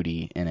word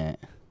booty in it.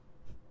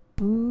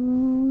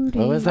 Booty.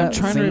 What was that? I'm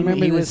trying to scene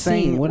remember he the was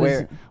saying scene. What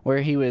is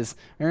where he was.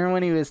 Remember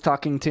when he was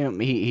talking to him?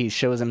 He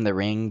shows him the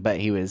ring, but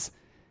he was.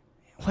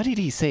 What did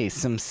he say?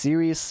 Some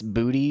serious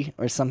booty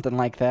or something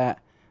like that.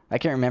 I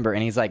can't remember.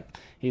 And he's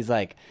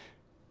like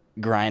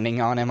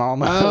grinding on him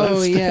almost.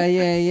 Oh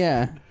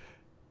yeah.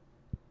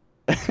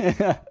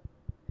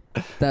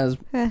 That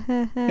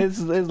was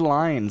his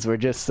lines were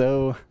just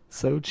so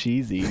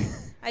cheesy.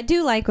 I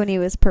do like when he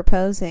was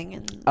proposing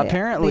and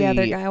Apparently- the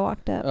other guy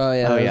walked up. oh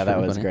yeah. That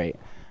pretty was funny. great.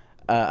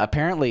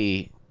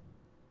 Apparently,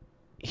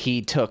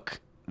 he took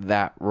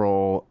that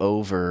role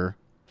over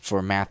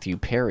for Matthew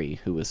Perry,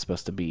 who was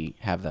supposed to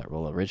have that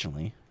role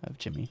originally of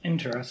Jimmy.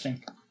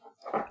 Interesting.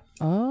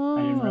 Oh,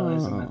 I didn't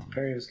realize that Matthew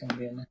Perry was going to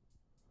be in there.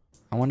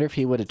 I wonder if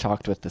he would have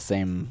talked with the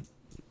same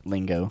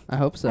lingo. I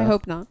hope so. I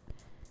hope not.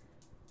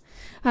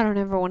 I don't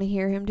ever want to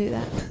hear him do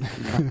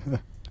that.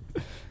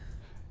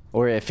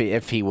 Or if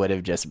he would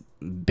have just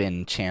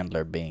been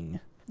Chandler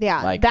Bing.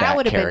 Yeah, Like that that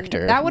would have character.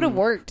 been. That would have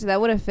worked.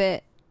 That would have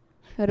fit.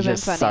 It would have been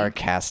Just funny.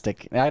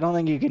 sarcastic. I don't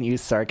think you can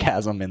use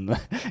sarcasm in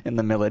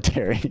the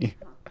military.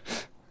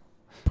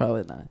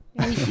 Probably not.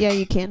 Yeah,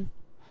 you can.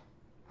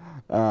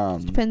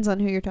 Um, Depends on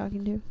who you're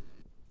talking to.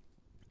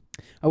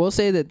 I will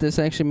say that this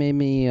actually made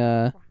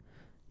me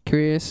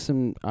curious,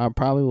 and I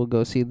probably will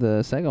go see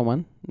the second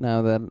one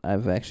now that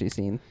I've actually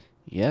seen.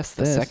 yes,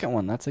 the This. second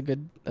one. That's a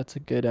good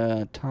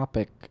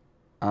topic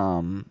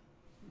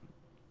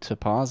to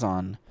pause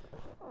on.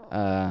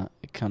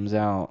 It comes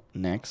out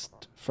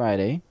next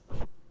Friday,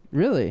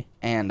 Really?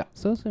 and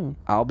So soon?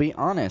 I'll be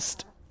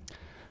honest,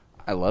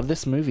 I love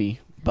this movie,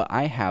 but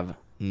I have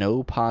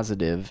no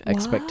positive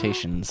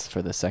expectations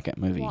for the second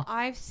movie. Well,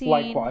 I've seen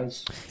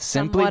Likewise.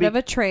 Simply somewhat of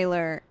a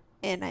trailer,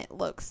 and it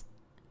looks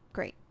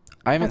great.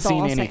 I haven't that's all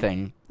seen I'll say.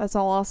 anything. That's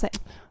all I'll say.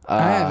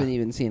 I haven't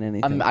even seen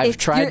anything. I've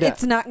tried to.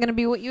 It's not going to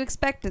be what you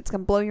expect. It's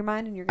going to blow your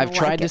mind, and you're going I've to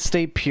tried like to it.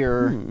 stay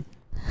pure,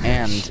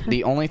 and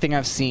the only thing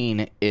I've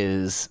seen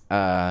is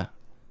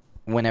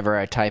whenever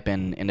I type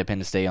in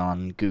Independence Day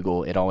on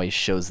Google, it always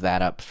shows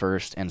that up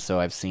first, and so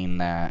I've seen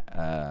that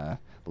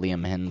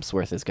Liam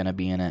Hemsworth is going to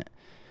be in it.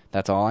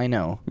 That's all I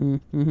know.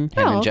 Mm-hmm. Him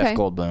Oh, and Jeff okay.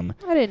 Goldblum.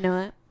 I didn't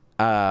know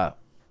that.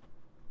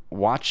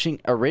 Watching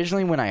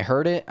originally when I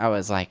heard it, I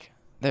was like,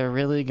 they're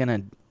really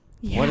gonna.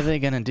 Yeah. What are they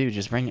gonna do?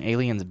 Just bring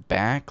aliens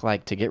back,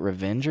 like to get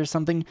revenge or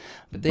something?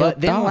 But they But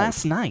have then dogs.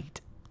 last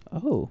night,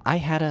 Oh. I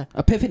had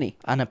Epiphany.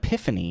 an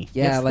epiphany.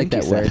 Yeah, Yes, I like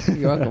thank that you, word. Seth.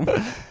 You're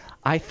welcome.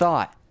 I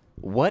thought,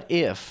 what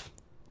if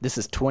this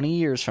is 20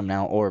 years from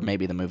now, or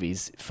maybe the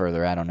movie's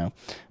further, I don't know.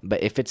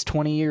 But if it's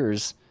 20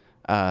 years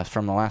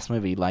from the last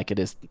movie, like it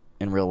is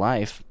in real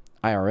life,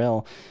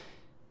 IRL,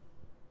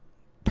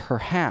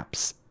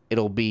 perhaps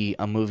it'll be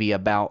a movie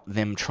about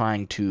them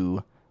trying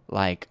to,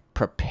 like,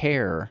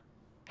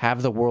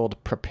 have the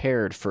world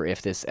prepared for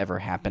if this ever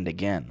happened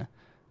again.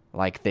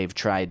 Like they've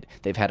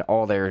had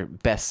all their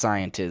best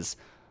scientists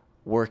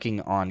working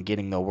on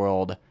getting the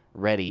world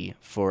ready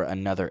for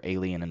another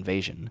alien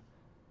invasion.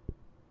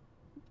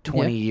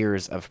 20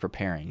 years of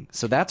preparing.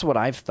 So that's what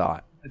I've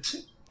thought.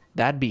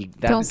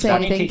 Don't say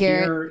Funny anything, to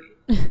Garrett.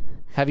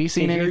 Have you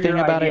seen to hear anything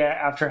your about idea it?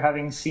 after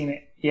having seen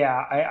it.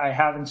 Yeah, I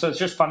haven't. So it's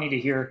just funny to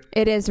hear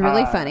It is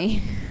really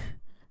funny.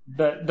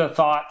 the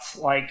thoughts,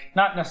 like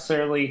not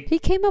necessarily He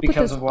came up with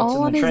because this of what's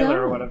all on in the his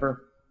trailer or own.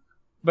 whatever,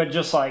 but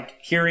just like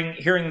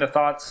hearing the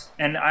thoughts,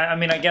 and I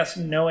mean, I guess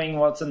knowing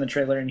what's in the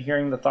trailer and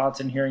hearing the thoughts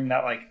and hearing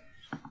that like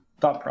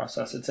thought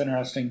process, it's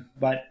interesting.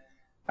 But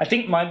I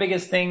think my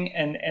biggest thing,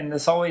 and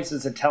this always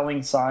is a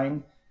telling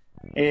sign,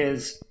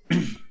 is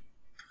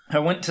I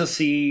went to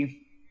see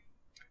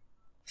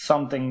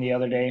something the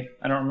other day.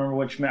 I don't remember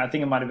which. I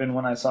think it might have been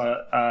when I saw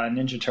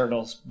Ninja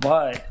Turtles,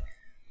 but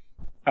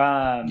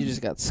You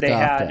just got they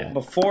scoffed had at.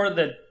 before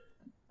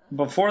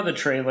the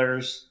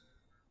trailers.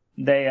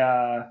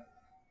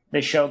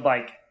 They showed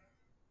like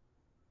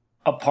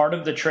a part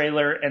of the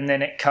trailer, and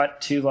then it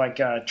cut to like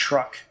a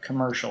truck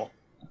commercial,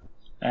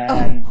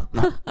 and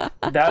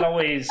that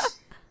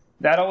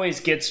always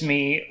gets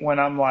me when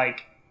I'm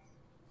like,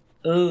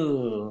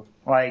 ooh,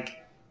 like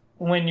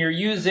when you're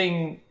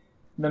using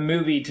the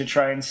movie to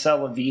try and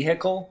sell a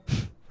vehicle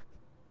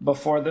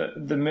before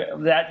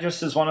that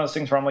just is one of those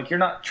things where I'm like, you're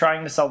not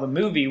trying to sell the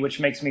movie, which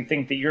makes me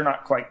think that you're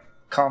not quite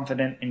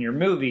confident in your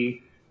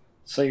movie,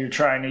 so you're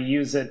trying to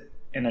use it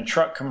in a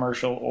truck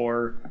commercial,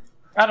 or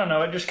I don't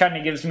know, it just kind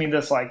of gives me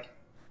this like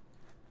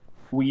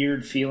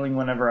weird feeling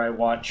whenever I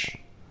watch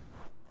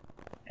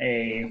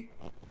a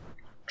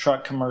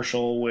truck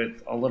commercial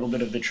with a little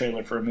bit of the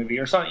trailer for a movie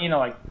or something,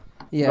 like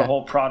Yeah. the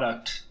whole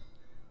product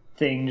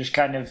thing just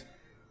kind of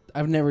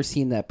I've never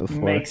seen that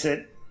before. makes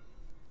it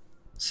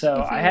so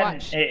If you I hadn't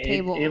watch it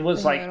cable,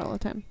 was they like do it all the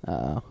time.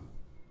 Oh.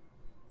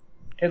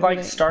 it like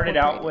They started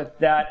out incorporate with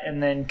that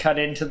and then cut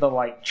into the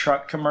like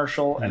truck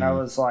commercial, and I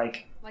was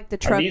like, Like the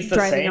truck these the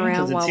driving same? 'Cause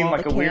around it while seemed all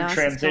like the a weird chaos is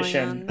going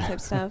transition. on type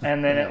stuff.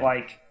 and then it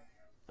like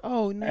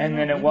Oh no. and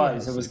then it maybe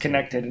was I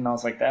connected, and I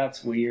was like,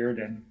 that's weird.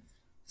 And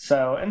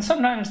So, and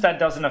sometimes that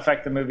doesn't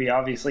affect the movie.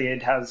 Obviously,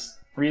 it has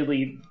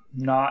really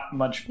not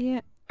much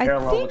Yeah.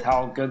 parallel with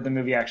how good the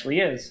movie actually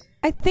is.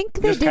 I think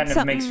It they just did kind of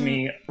something makes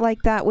me.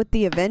 like that with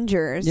the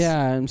Avengers.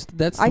 Yeah,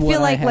 that's. I what feel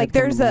like had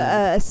there's from the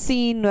movie. a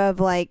scene of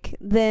like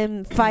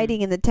them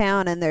fighting in the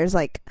town, and there's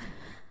like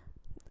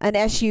an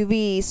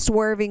SUV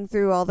swerving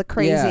through all the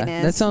craziness.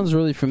 Yeah, that sounds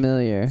really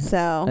familiar.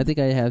 So I think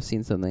I have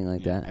seen something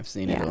like that. I've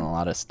seen it Yeah. in a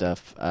lot of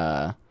stuff.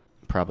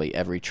 Probably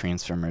every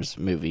Transformers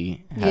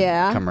movie had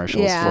Yeah,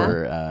 commercials yeah.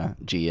 for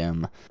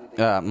GM.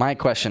 My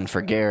question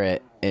for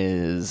Garrett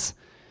is,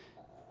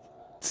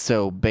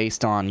 so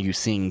based on you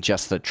seeing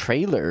just the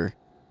trailer,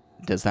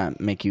 does that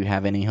make you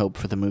have any hope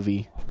for the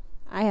movie?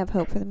 I have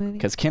hope for the movie.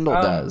 Because Kendall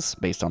does,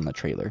 based on the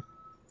trailer.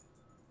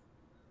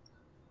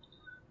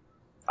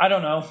 I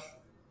don't know.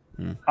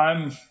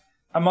 I'm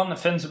on the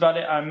fence about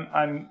it.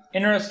 I'm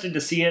interested to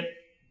see it.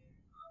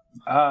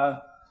 I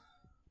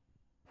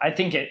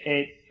think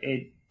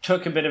it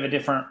took a bit of a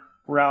different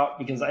route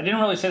because I didn't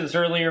really say this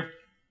earlier,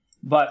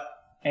 but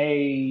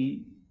a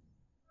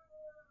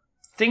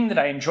thing that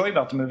I enjoy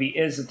about the movie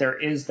is that there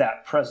is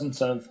that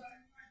presence of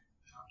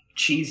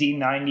cheesy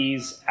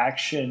 90s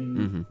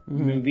action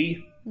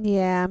movie,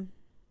 Yeah.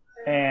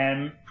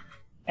 and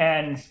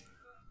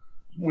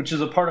which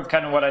is a part of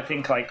kind of what I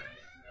think like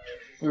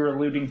we were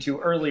alluding to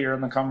earlier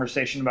in the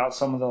conversation about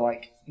some of the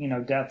like, you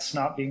know, deaths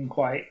not being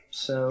quite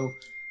so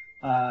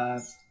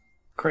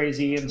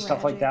crazy and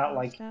stuff like that.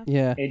 Like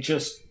Yeah. it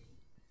just,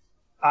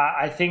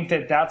 I think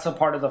that that's a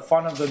part of the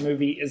fun of the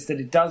movie is that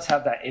it does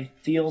have that. It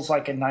feels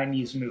like a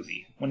 90s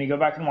movie. When you go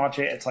back and watch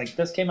it, it's like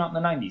this came out in the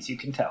 90s. You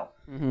can tell.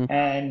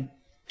 And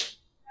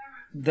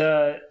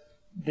the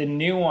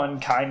new one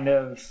kind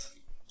of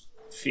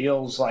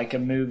feels like a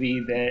movie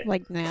that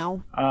Like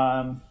now.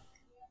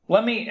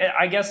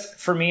 I guess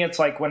for me, it's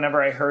like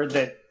whenever I heard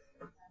that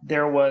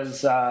there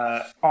was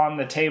on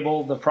the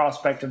table the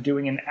prospect of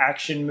doing an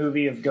action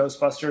movie of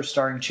Ghostbusters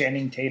starring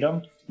Channing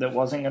Tatum that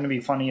wasn't going to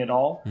be funny at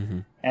all.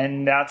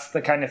 And that's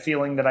the kind of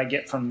feeling that I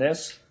get from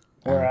this.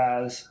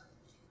 Whereas,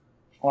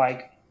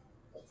 like,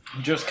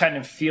 just kind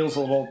of feels a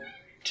little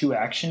too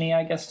actiony,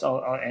 I guess,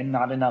 and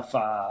not enough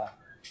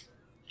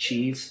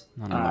cheese.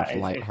 Not enough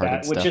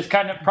lighthearted which stuff. is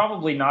kind of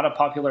probably not a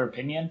popular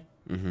opinion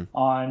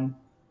on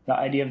the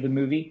idea of the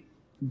movie.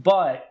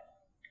 But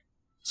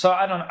so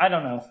I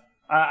don't know.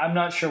 I'm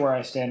not sure where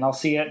I stand. I'll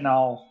see it and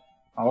I'll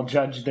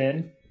judge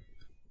then.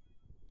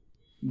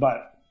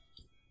 But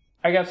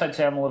I guess I'd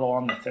say I'm a little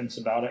on the fence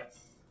about it.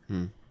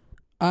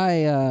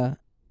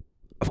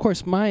 Of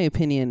course, my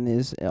opinion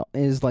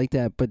is like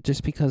that, but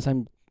just because I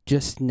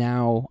just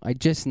now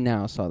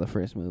saw the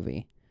first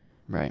movie,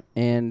 Right.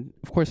 and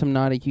of course I'm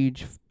not a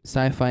huge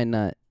sci-fi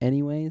nut,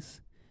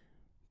 anyways.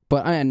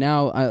 But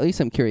at least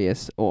I'm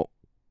curious. Well,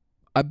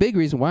 a big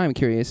reason why I'm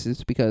curious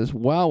is because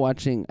while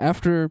watching,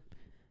 after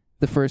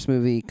the first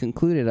movie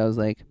concluded, I was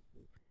like,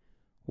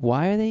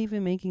 why are they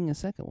even making a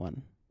second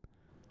one?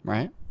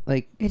 Right?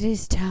 Like, It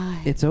is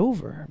time. it's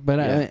over. But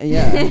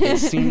Yeah. It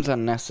seems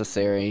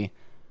unnecessary.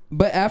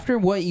 But after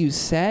what you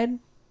said,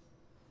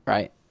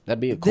 Right.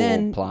 That'd be a cool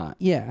then plot.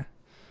 yeah.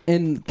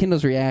 And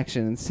Kendall's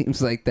reaction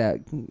seems like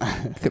that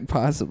could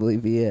possibly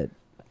be it.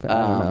 But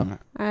I don't know.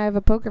 I have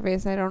a poker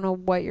face. I don't know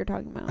what you're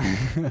talking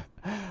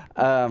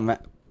about.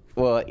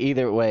 Well,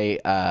 either way,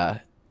 I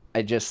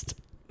just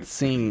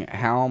seeing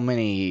how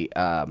many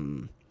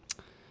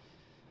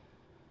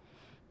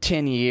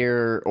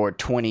 10-year or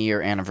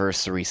 20-year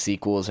anniversary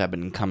sequels have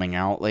been coming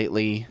out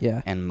lately.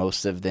 Yeah. And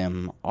most of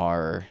them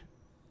are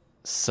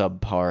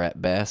subpar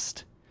at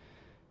best.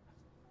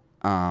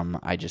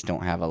 I just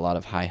don't have a lot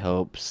of high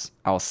hopes.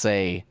 I'll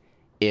say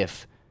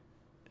if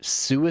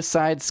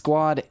Suicide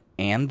Squad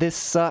and this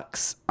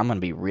sucks, I'm going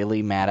to be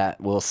really mad at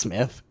Will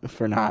Smith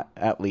for not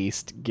at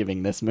least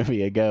giving this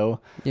movie a go.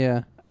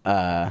 Yeah.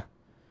 I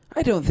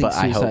don't think But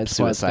I hope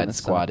Suicide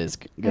Squad is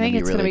I going to think be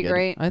it's really gonna be good.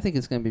 great. I think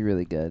it's going to be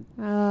really good.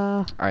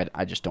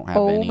 I just don't have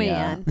Oh, any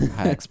man.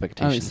 high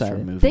expectations for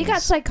excited. movies. They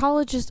got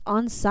psychologists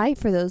on site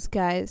for those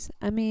guys.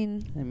 I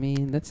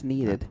mean, That's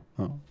needed.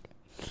 Oh.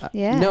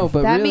 yeah. No,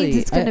 but that really, means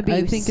it's gonna be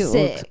I think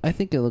sick. I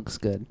think it looks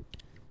good.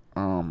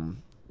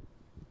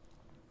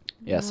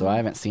 Yeah, so I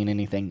haven't seen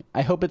anything.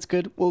 I hope it's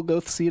good. We'll go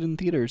see it in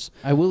theaters.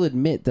 I will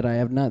admit that I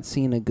have not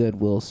seen a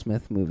good Will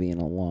Smith movie in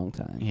a long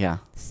time. Yeah.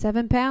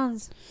 7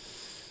 pounds.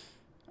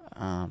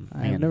 I've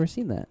Man, never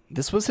seen that.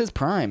 this was his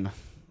prime.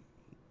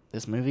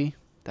 This movie,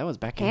 that was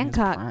back in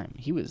Hancock. his prime.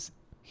 He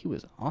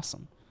was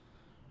awesome.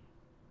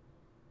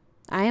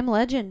 I Am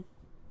Legend.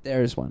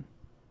 There's one.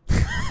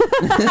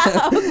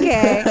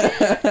 Okay.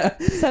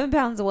 7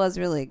 pounds was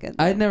really good.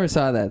 I never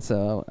saw that,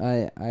 so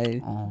I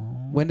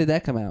when did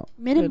that come out?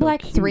 Men in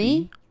Black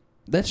 3?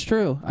 That's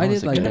true. I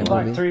was did a like good Men in that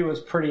Black movie. 3 was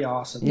pretty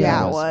awesome.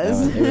 Yeah, it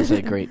was. It was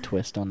a great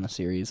twist on the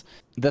series.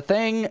 The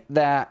thing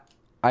that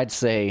I'd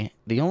say,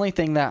 the only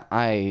thing that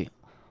I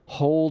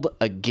hold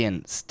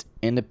against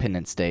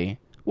Independence Day,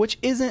 which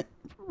isn't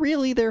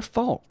really their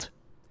fault.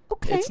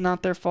 Okay. It's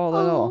not their fault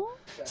at all.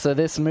 So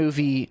this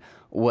movie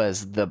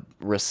was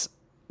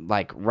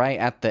like right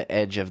at the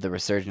edge of the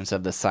resurgence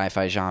of the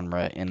sci-fi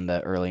genre in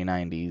the early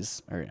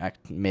 90s or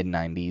mid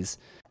 90s.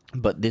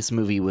 But this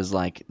movie was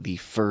like the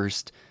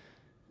first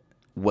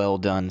well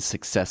done,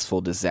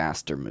 successful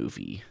disaster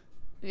movie.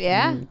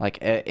 Yeah. Like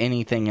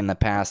anything in the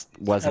past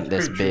wasn't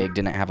That's this pretty big, true.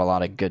 didn't have a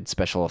lot of good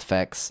special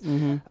effects.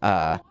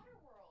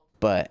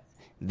 But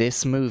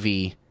this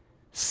movie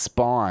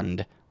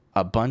spawned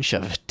a bunch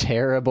of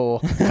terrible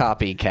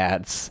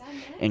copycats,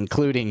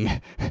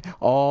 including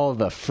all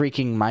the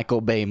freaking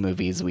Michael Bay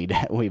movies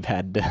we've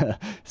had to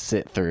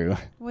sit through.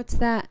 What's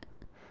that?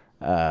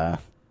 I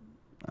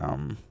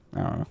don't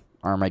know,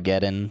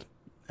 Armageddon,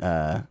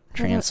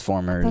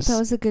 Transformers. I thought that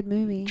was a good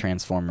movie.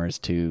 Transformers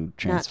 2,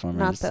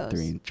 Transformers not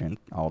those. 3,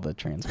 all the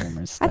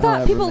Transformers I stuff.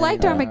 thought people man.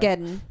 liked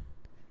Armageddon.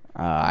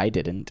 I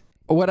didn't.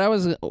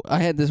 I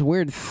had this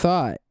weird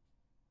thought.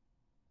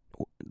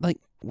 Like,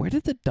 where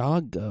did the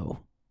dog go?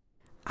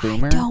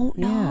 Boomer? I don't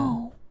Yeah.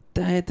 know.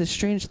 I had this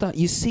strange thought.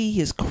 You see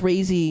his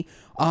crazy,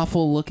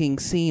 awful-looking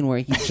scene where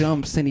he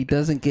jumps and he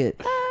doesn't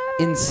get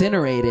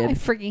incinerated. I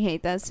freaking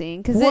hate that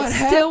scene because What it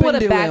still would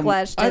have happened to him?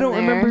 backlashed. I don't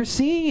in there. remember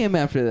seeing him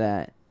after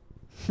that.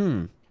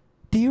 Hmm.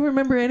 Do you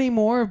remember any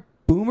more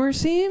Boomer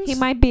scenes? He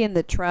might be in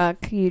the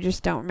truck. You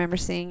just don't remember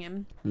seeing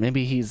him.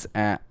 Maybe he's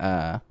at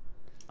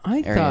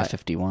I Area thought,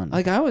 51.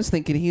 like, I was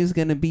thinking he was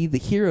going to be the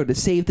hero to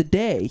save the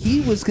day. He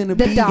was going to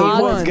The be dog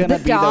the was one. gonna the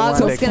be the dog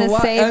one was to going to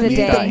fly- save I the mean,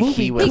 day. the movie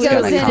He was He goes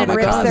gonna in and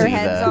rips their kamikaze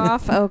heads the-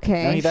 off.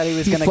 Okay. No, he thought he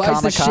was He going to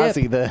flies the kamikaze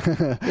ship.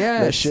 the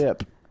Yes.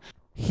 ship.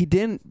 He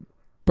didn't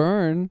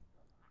burn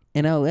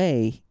in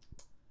L.A.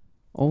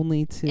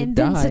 only to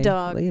Invents a die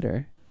dog.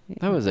 later.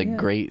 That was a Yeah.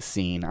 great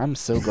scene. I'm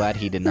so glad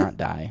he did not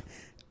die.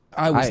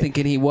 I was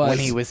thinking he was. When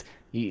he was,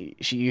 you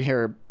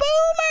hear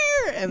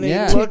Boomer, and then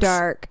Yeah. he Too looks,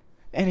 dark.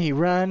 and he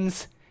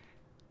runs.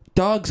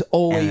 Dogs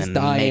always And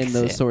die in makes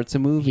those it. sorts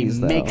of movies,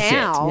 though. makes it.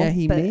 Now, Yeah,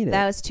 he but made it.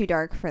 That was too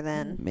dark for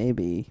then.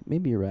 Maybe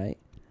you're right.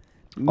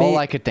 All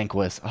I could think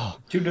was, oh,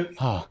 Dude,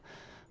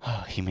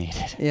 he made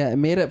it. Yeah, it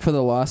made up for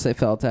the loss I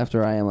felt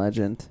after I Am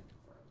Legend.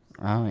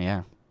 Oh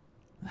yeah.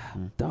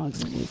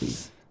 Dogs in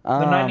movies. the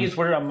 90s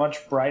were a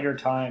much brighter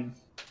time.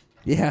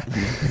 Yeah.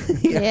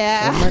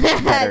 Yeah.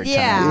 much better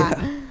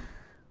yeah.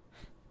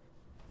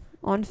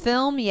 On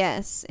film,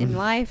 yes. In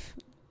life,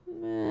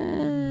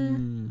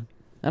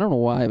 I don't know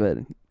why, but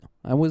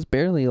I was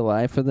barely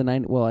alive for the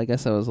 90s. Well, I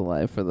guess I was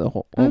alive for the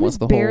whole, I was almost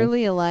the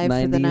barely alive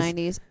for the 90s.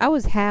 90s. I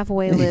was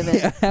halfway whole living.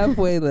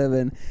 halfway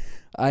living.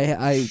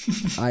 I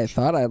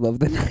thought I loved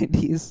the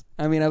 90s.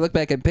 I mean, I look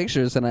back at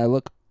pictures and I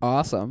look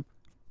awesome.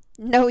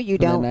 No, you For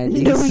the don't.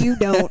 90s. No, you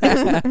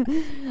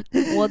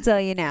don't. We'll tell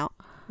you now.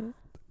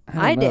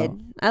 I don't know.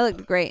 did. I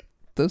looked great.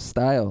 Those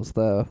styles,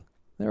 though,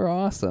 they were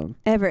awesome.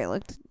 Everett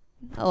looked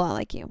a lot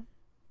like you.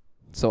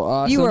 So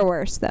awesome. You were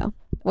worse, though.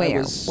 Way, I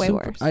was way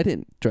super- worse. I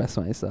didn't dress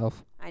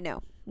myself. I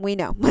know. We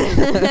know.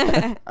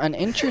 An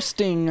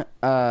interesting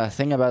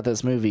thing about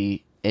this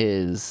movie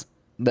is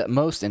the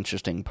most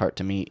interesting part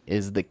to me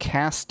is the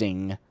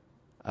casting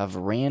of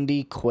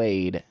Randy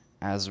Quaid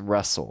as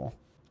Russell,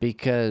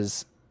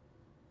 because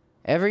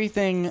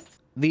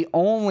the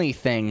only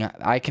thing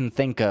I can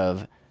think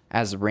of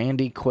as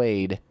Randy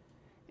Quaid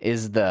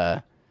is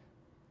the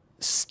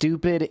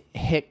stupid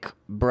hick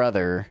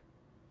brother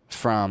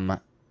from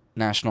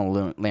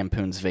National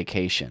Lampoon's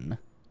Vacation.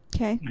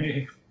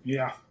 Okay.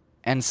 Yeah.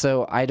 And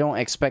so I don't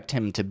expect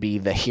him to be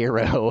the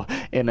hero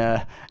in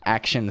a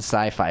action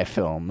sci-fi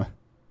film.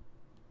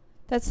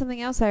 That's something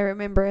else I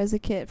remember as a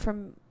kid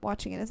from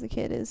watching it as a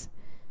kid is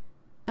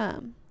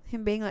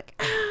him being like,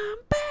 I'm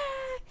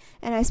back.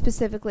 And I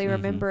specifically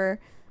remember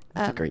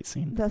That's a great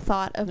scene. the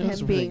thought of That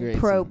was him a really being great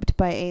probed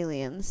by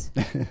aliens.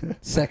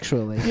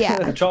 Sexually.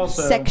 Yeah. Which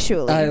also-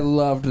 Sexually. I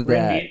loved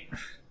that.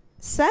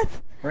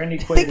 Seth? Randy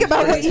Quaid Think is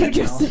about what crazy you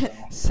just now, said.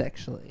 so.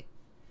 Sexually.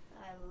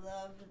 I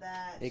loved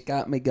that. It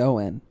got me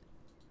going.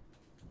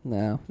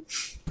 No.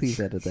 Please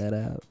edit that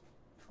out.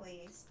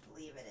 Please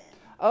leave it in.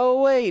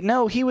 Oh, wait.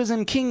 No, he was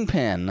in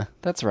Kingpin.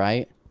 That's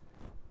right.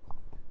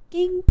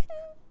 Ging.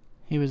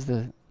 He was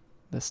the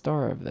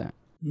star of that.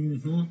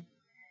 Mm-hmm.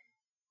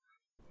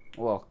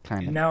 Well,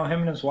 kind And of. now him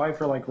and his wife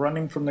are like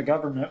running from the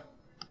government.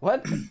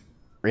 What?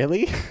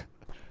 Really?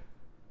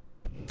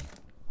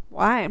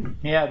 Why?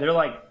 Yeah, they're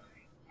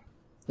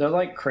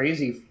like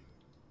crazy.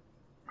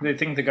 They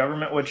think the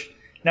government, which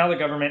now the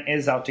government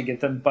is out to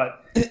get them,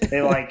 but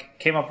they like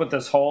came up with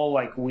this whole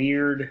like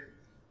weird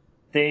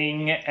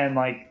thing, and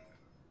like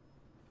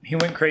he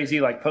went crazy,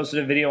 like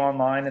posted a video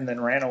online and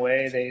then ran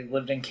away. They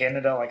lived in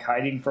Canada, like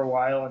hiding for a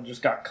while, and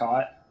just got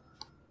caught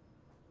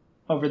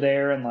over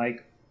there, and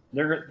like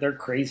they're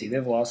crazy.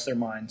 They've lost their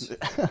minds.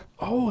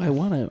 Oh, I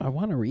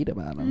wanna read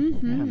about him.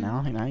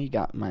 Yeah, now you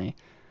got my...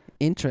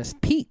 Interest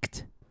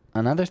peaked.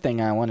 Another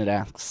thing I wanted to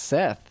ask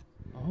Seth,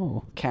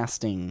 Oh.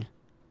 casting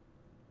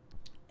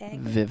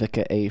Egg.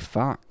 Vivica A.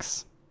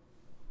 Fox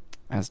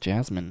as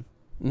Jasmine.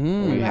 Were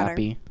you about her?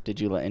 happy? Did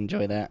you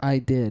enjoy that? I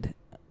did.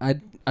 I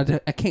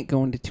can't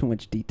go into too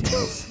much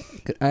details.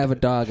 I have a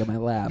dog in my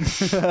lap.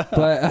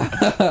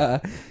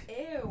 But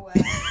Ew.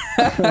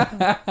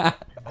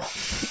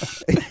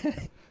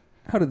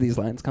 How did these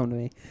lines come to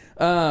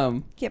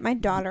me? Get my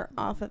daughter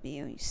off of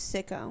you, you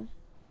sicko.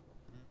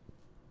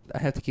 I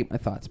have to keep my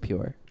thoughts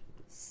pure.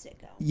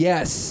 Sicko.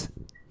 Yes.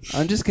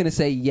 I'm just going to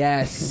say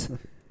yes.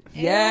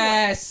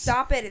 Yes.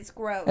 Stop it. It's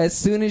gross. As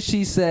soon as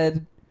she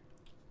said,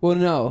 well,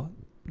 no,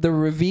 the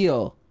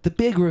reveal, the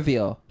big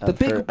reveal, the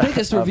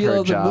biggest of reveal her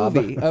of the job.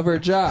 movie, of her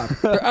job,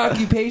 her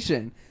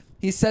occupation.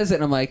 He says it,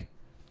 and I'm like,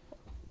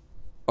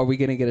 are we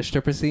going to get a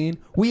stripper scene?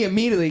 We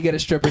immediately get a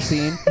stripper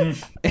scene.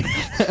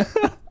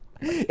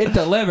 It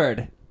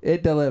delivered.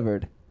 It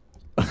delivered.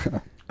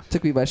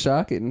 Took me by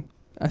shock, and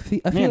I feel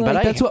Man, like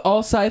but that's what all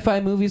sci-fi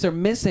movies are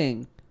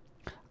missing.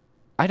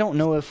 I don't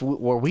know if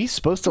were we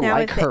supposed to Now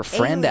like with the her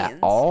friend at aliens.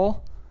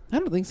 all? I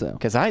don't think so.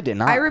 Because I did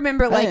not. I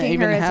remember didn't liking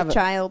even her as a have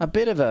child. A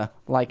bit of a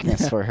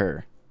likeness for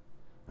her.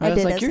 I was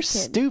did like, as a you're kid."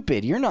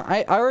 stupid. You're not.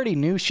 I already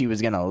knew she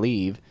was gonna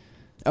leave.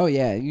 Oh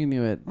yeah, you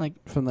knew it Like,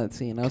 from that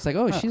scene. I was like,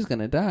 oh, she's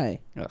gonna die.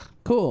 ugh.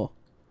 Cool.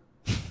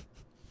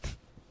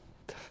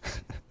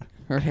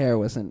 Her hair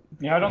wasn't.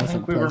 Yeah, I don't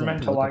wasn't think we were pleasant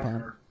meant to look like upon.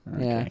 her.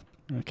 Yeah,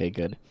 Okay,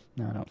 good.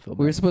 No, I don't feel bad.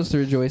 we were supposed to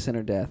rejoice in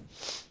her death.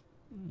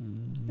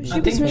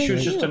 I think she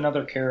was just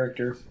another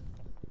character.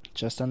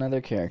 Just another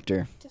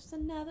character. Just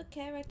another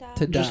character.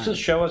 To Just die. to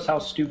show us how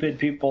stupid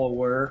people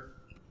were.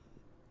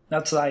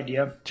 That's the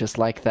idea. Just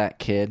like that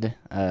kid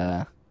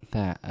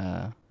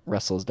that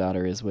Russell's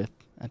daughter is with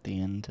at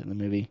the end of the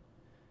movie.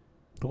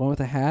 The one with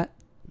the hat.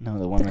 No,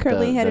 the one The with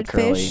curly-headed the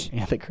curly, fish?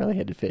 Yeah, the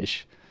curly-headed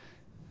fish.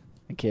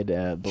 The kid,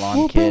 blonde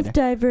We're kid. both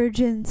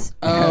divergents.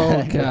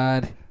 Oh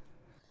god.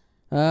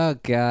 Oh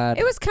god.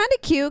 It was kind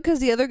of cute because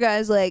the other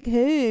guy's like,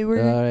 "Hey, All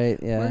right.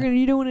 Yeah.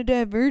 you don't want to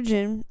die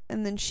virgin,"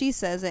 and then she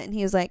says it, and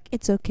he was like,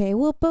 "It's okay,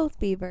 we'll both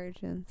be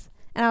virgins."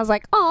 And I was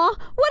like, "Aw,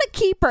 what a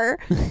keeper!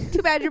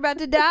 Too bad you're about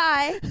to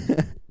die."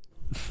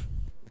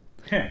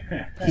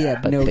 He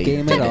had But no they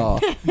game at all.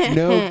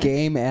 No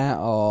game at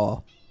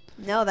all.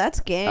 No, that's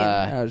game.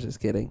 I was just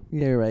kidding.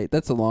 Yeah, you're right.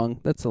 That's a long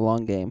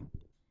game.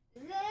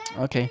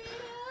 Okay.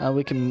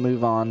 We can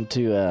move on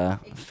to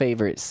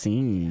favorite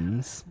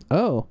scenes.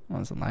 Oh, I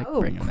wasn't like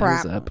Oh, bringing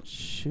crap. those up.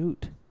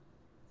 shoot.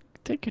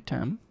 Take your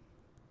time.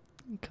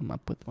 Come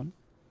up with one.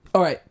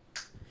 All right.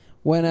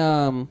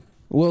 When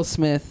Will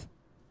Smith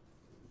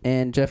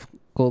and Jeff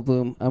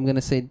Goldblum, I'm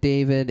gonna say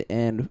David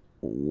and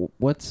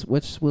what's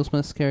Will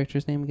Smith's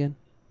character's name again?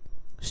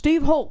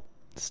 Steve Holt.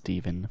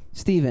 Steven.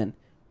 Steven.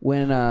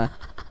 When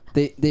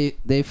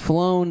they've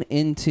flown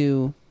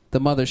into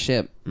the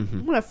mothership. Mm-hmm.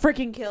 I'm gonna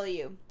freaking kill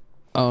you.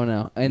 Oh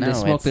no! And they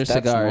smoke their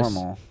that's cigars.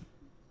 normal.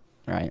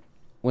 Right.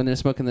 When they're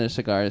smoking their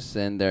cigars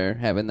and they're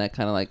having that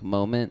kind of like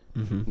moment,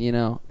 Mm-hmm. you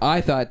know,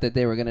 I thought that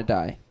they were gonna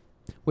die,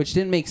 which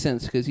didn't make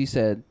sense because he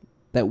said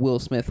that Will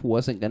Smith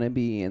wasn't gonna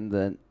be in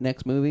the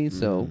next movie,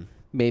 so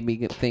made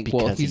me think,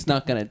 well, Because he's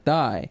not gonna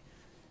die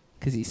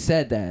because he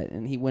said that,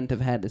 and he wouldn't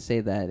have had to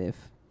say that if.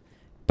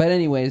 But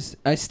anyways,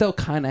 I still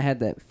kind of had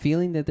that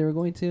feeling that they were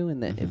going to,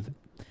 and that if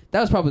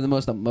that was probably the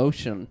most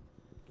emotion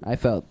I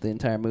felt the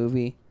entire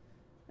movie,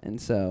 and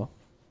so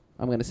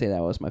I'm gonna say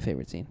that was my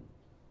favorite scene.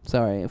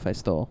 Sorry if I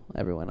stole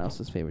everyone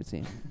else's favorite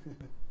scene.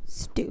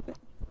 Stupid.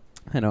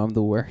 I know I'm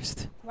the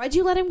worst. Why'd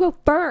you let him go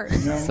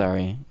first? No.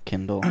 Sorry,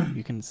 Kindle.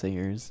 You can say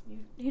yours.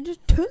 You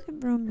just took it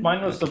from me.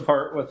 Mine was the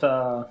part with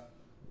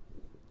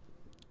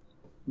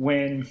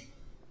when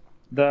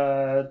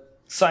the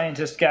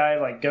scientist guy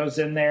like goes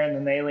in there and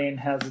then the alien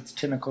has its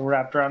tentacle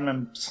wrapped around him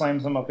and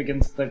slams him up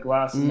against the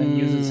glass and then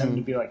uses him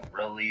to be like,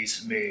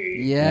 release me.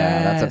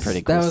 Yeah, that's a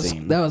pretty cool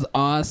scene. That was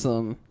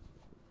awesome.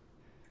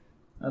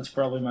 That's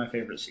probably my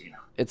favorite scene.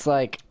 It's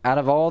like out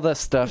of all the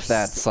stuff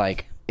that's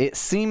like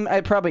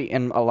I probably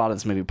in a lot of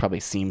this movie probably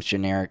seems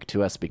generic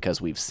to us because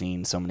we've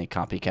seen so many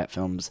copycat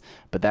films,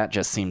 but that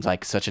just seems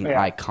like such an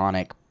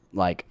iconic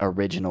like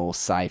original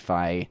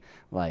sci-fi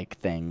like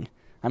thing.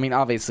 I mean,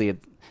 obviously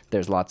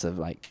there's lots of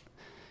like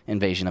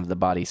Invasion of the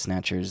Body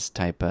Snatchers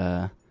type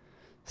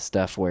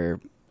stuff where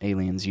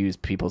aliens use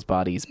people's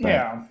bodies,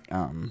 but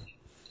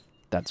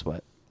that's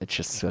what it's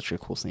just such a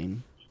cool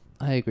scene.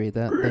 I agree.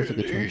 That's a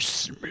good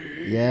choice.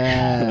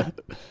 Yeah.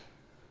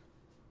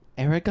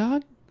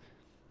 Aragog?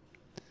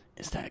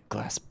 Is that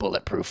glass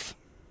bulletproof?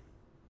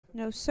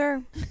 No,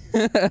 sir.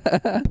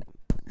 I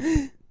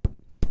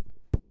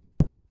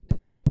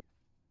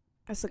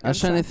was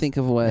trying to think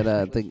of what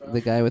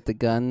the guy with the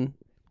gun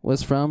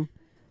was from.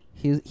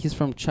 He's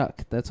from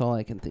Chuck. That's all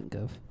I can think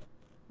of.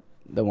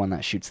 The one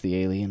that shoots the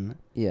alien.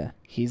 Yeah.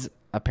 He's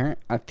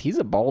he's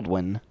a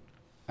Baldwin.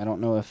 I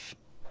don't know if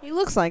He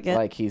looks like it.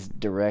 like he's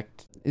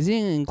direct. Is he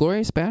in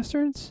Inglourious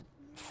Bastards?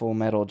 Full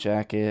Metal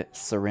Jacket,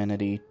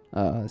 Serenity,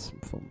 That's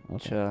full.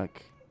 Okay.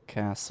 Chuck,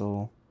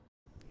 Castle.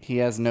 He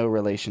has no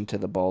relation to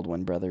the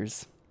Baldwin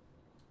brothers.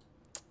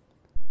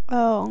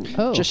 Oh.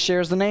 Oh, Just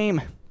shares the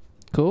name.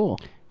 cool.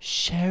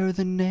 Share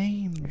the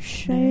name.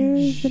 Share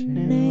the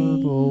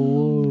name.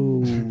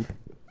 Whoa.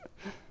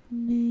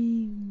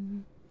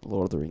 Name.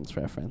 Lord of the Rings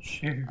reference.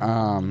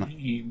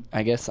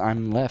 I guess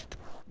I'm left.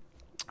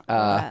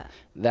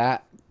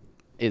 That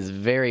is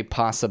very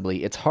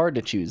possibly, it's hard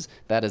to choose.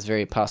 That is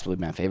very possibly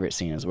my favorite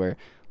scene is where,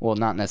 well,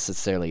 not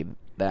necessarily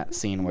that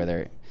scene where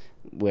they're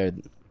where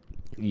the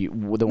The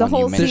one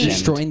whole you scene. They're mentioned.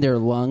 destroying their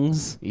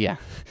lungs. Yeah,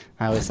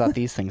 I always thought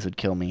these things would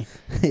kill me.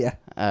 Yeah.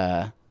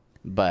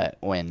 But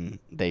when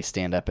they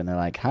stand up and they're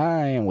like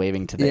 "hi" and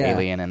waving to the Yeah.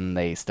 alien, and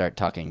they start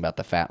talking about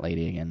the fat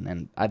lady again,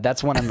 and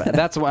that's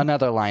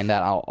another line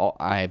that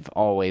I've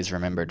always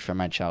remembered from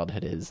my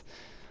childhood is,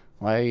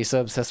 "Why are you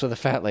so obsessed with a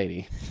fat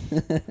lady?"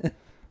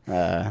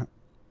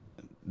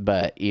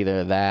 But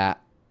either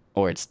that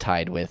or it's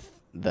tied with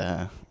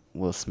the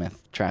Will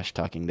Smith trash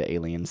talking to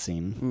alien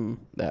scene.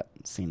 That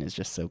scene is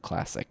just so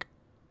classic.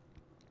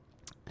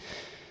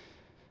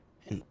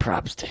 And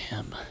props to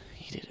him.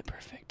 He did it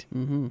perfect.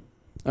 Mm-hmm.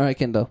 All right,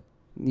 Kendall.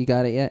 You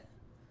got it yet?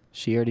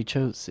 She already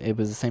chose. It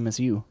was the same as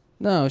you.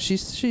 No,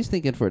 she's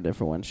thinking for a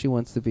different one. She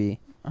wants to be...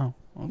 Oh,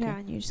 okay. Yeah,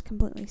 and you just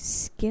completely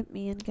skip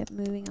me and kept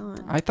moving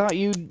on. I thought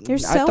you. You're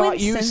so I thought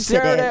you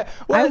insensitive.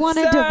 I want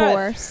a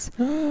divorce.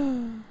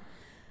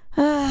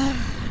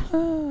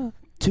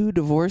 2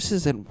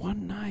 divorces in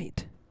one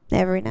night.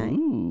 Every night.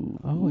 Ooh.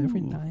 Oh,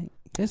 every night.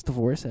 You guys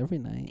divorce every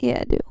night. Yeah,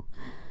 I do.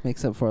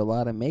 Makes up for a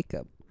lot of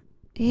makeup.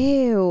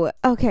 Ew.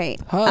 Okay.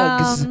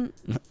 Hugs.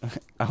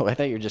 Oh, I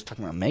thought you were just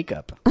talking about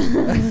makeup.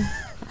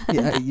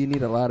 Yeah, you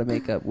need a lot of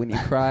makeup when you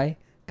cry,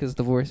 because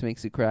divorce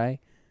makes you cry.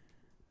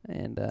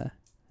 And,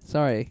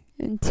 sorry.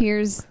 And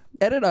tears.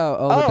 Edit out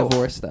all the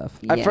divorce stuff.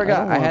 I Yeah. forgot.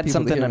 I don't I want had people to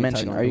something hear to me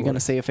mention. talking Are you about going to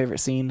divorce. say a favorite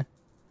scene?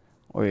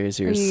 Or is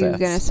Are yours you Seth's?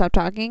 going to stop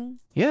talking?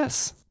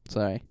 Yes.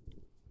 Sorry.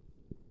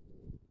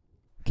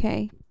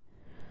 Okay.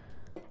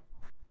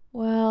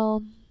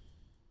 Well,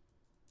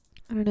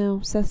 I don't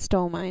know. Seth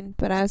stole mine,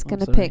 but I was going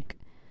to sorry. pick,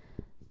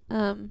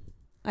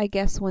 I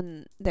guess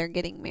when they're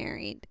getting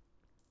married.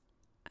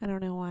 I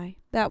don't know why.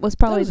 That was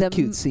probably That was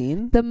a cute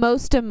scene. the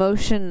most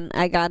emotion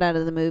I got out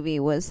of the movie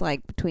was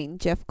like between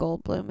Jeff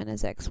Goldblum and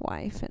his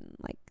ex-wife, and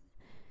like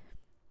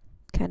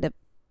kind of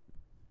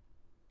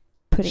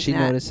putting She that.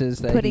 notices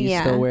that putting- he's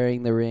yeah. still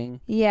wearing the ring.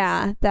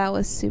 Yeah, that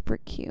was super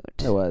cute.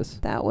 It was.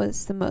 That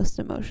was the most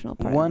emotional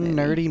part. One of the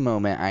movie. nerdy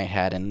moment I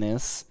had in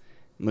this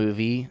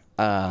movie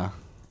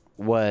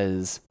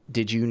was,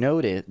 did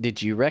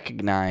you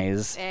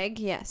recognize... Egg,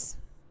 yes.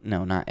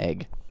 No, not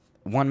Egg.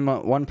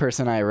 One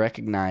person I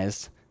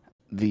recognized,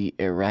 the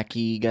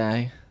Iraqi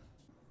guy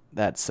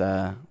that's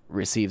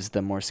receives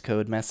the Morse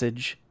code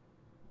message,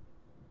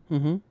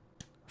 Mm-hmm.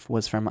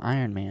 was from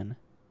Iron Man.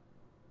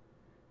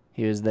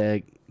 He was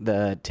the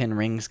 10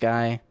 Rings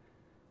guy.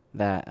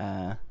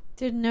 That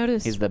Didn't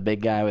notice. he's the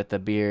big guy with the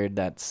beard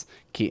that's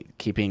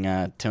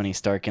keeping Tony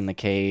Stark in the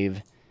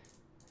cave.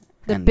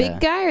 The And, big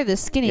guy or the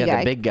skinny yeah, guy?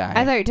 the big guy.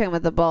 I thought you were talking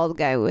about the bald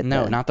guy with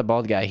No, the... not the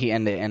bald guy. I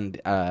didn't and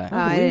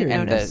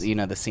notice.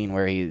 the scene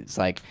where he's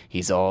like,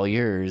 he's all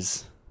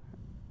yours,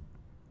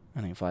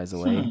 and he flies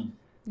away.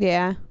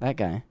 Yeah, That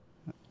guy.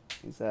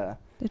 He's the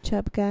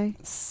chub guy.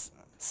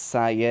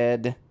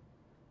 Syed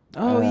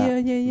Oh,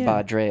 yeah.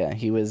 Badrea.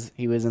 He was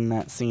in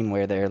that scene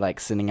where they're like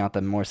sending out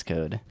the Morse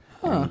code,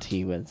 and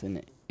he was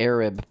an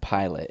Arab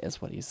pilot, is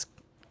what he's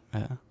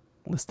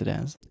listed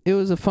as. It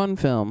was a fun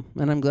film,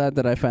 and I'm glad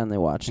that I finally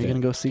watched Are you it.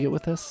 gonna go see it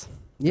with us?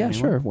 Yeah, Anyone?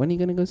 sure. When are you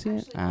going to go see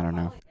it? I don't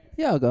know.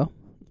 Yeah, I'll go.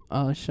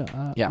 I'm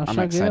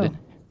excited.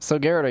 So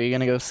Garrett, are you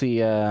gonna go see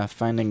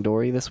Finding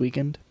Dory this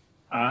weekend?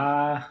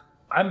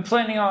 I'm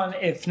planning on,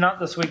 if not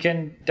this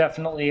weekend,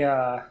 definitely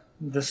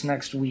this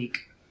next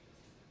week.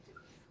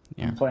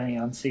 Yeah. I'm planning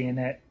on seeing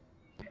it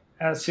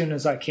as soon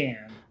as I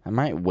can. I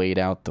might wait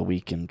out the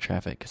weekend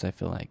traffic because I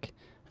feel like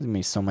there's gonna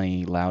be so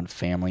many loud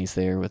families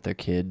there with their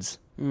kids.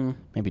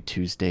 Maybe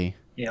Tuesday.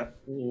 Yep.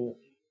 Ooh,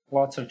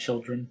 lots of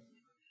children.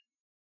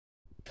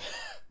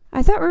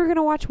 I thought we were going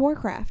to watch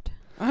Warcraft.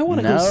 I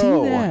want to go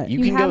see that. You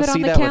You can have go it on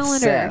see the that calendar.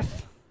 with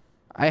Seth.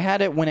 I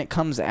had it when it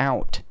comes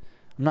out.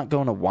 I'm not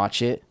going to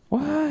watch it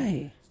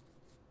Why?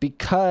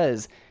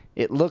 because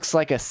it looks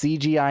like a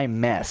CGI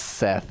mess,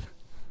 Seth.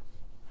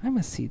 I'm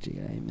a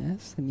CGI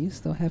mess, and you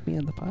still have me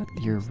on the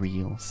podcast. You're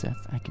real, Seth.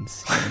 I can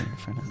see you in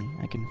front of me.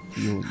 I can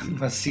feel you.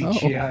 A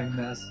CGI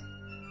mess.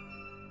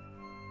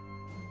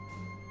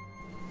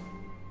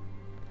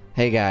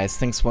 Hey guys,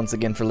 thanks once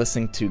again for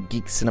listening to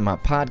Geek Cinema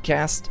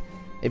Podcast.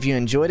 If you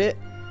enjoyed it,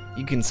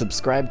 you can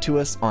subscribe to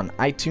us on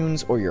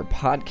iTunes or your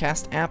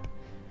podcast app,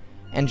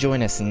 and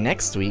join us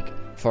next week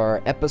for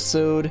our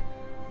episode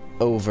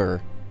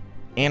over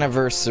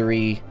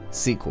anniversary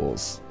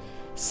sequels,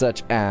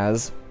 such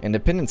as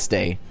Independence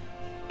Day,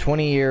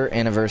 20-year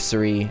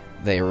anniversary.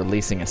 They're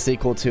releasing a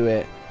sequel to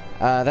it.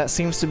 That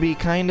seems to be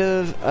kind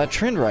of a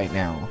trend right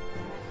now.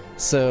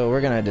 So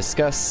we're going to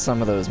discuss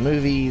some of those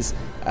movies.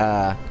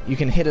 You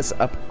can hit us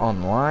up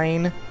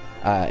online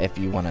if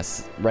you want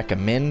to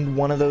recommend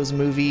one of those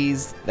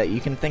movies that you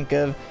can think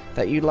of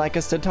that you'd like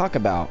us to talk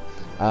about.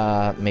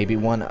 Maybe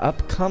one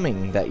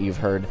upcoming that you've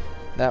heard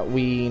that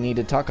we need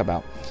to talk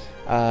about.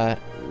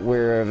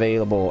 We're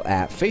available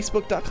at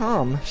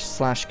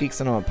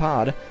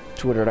facebook.com/geekcinemapod,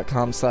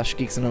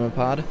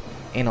 twitter.com/geekcinemapod,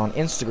 and on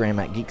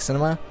Instagram at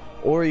geekcinema,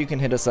 or you can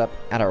hit us up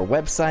at our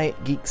website,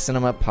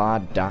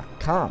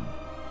 geekcinemapod.com.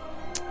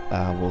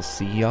 We'll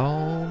see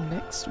y'all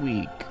next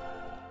week.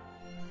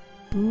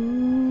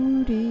 Boo.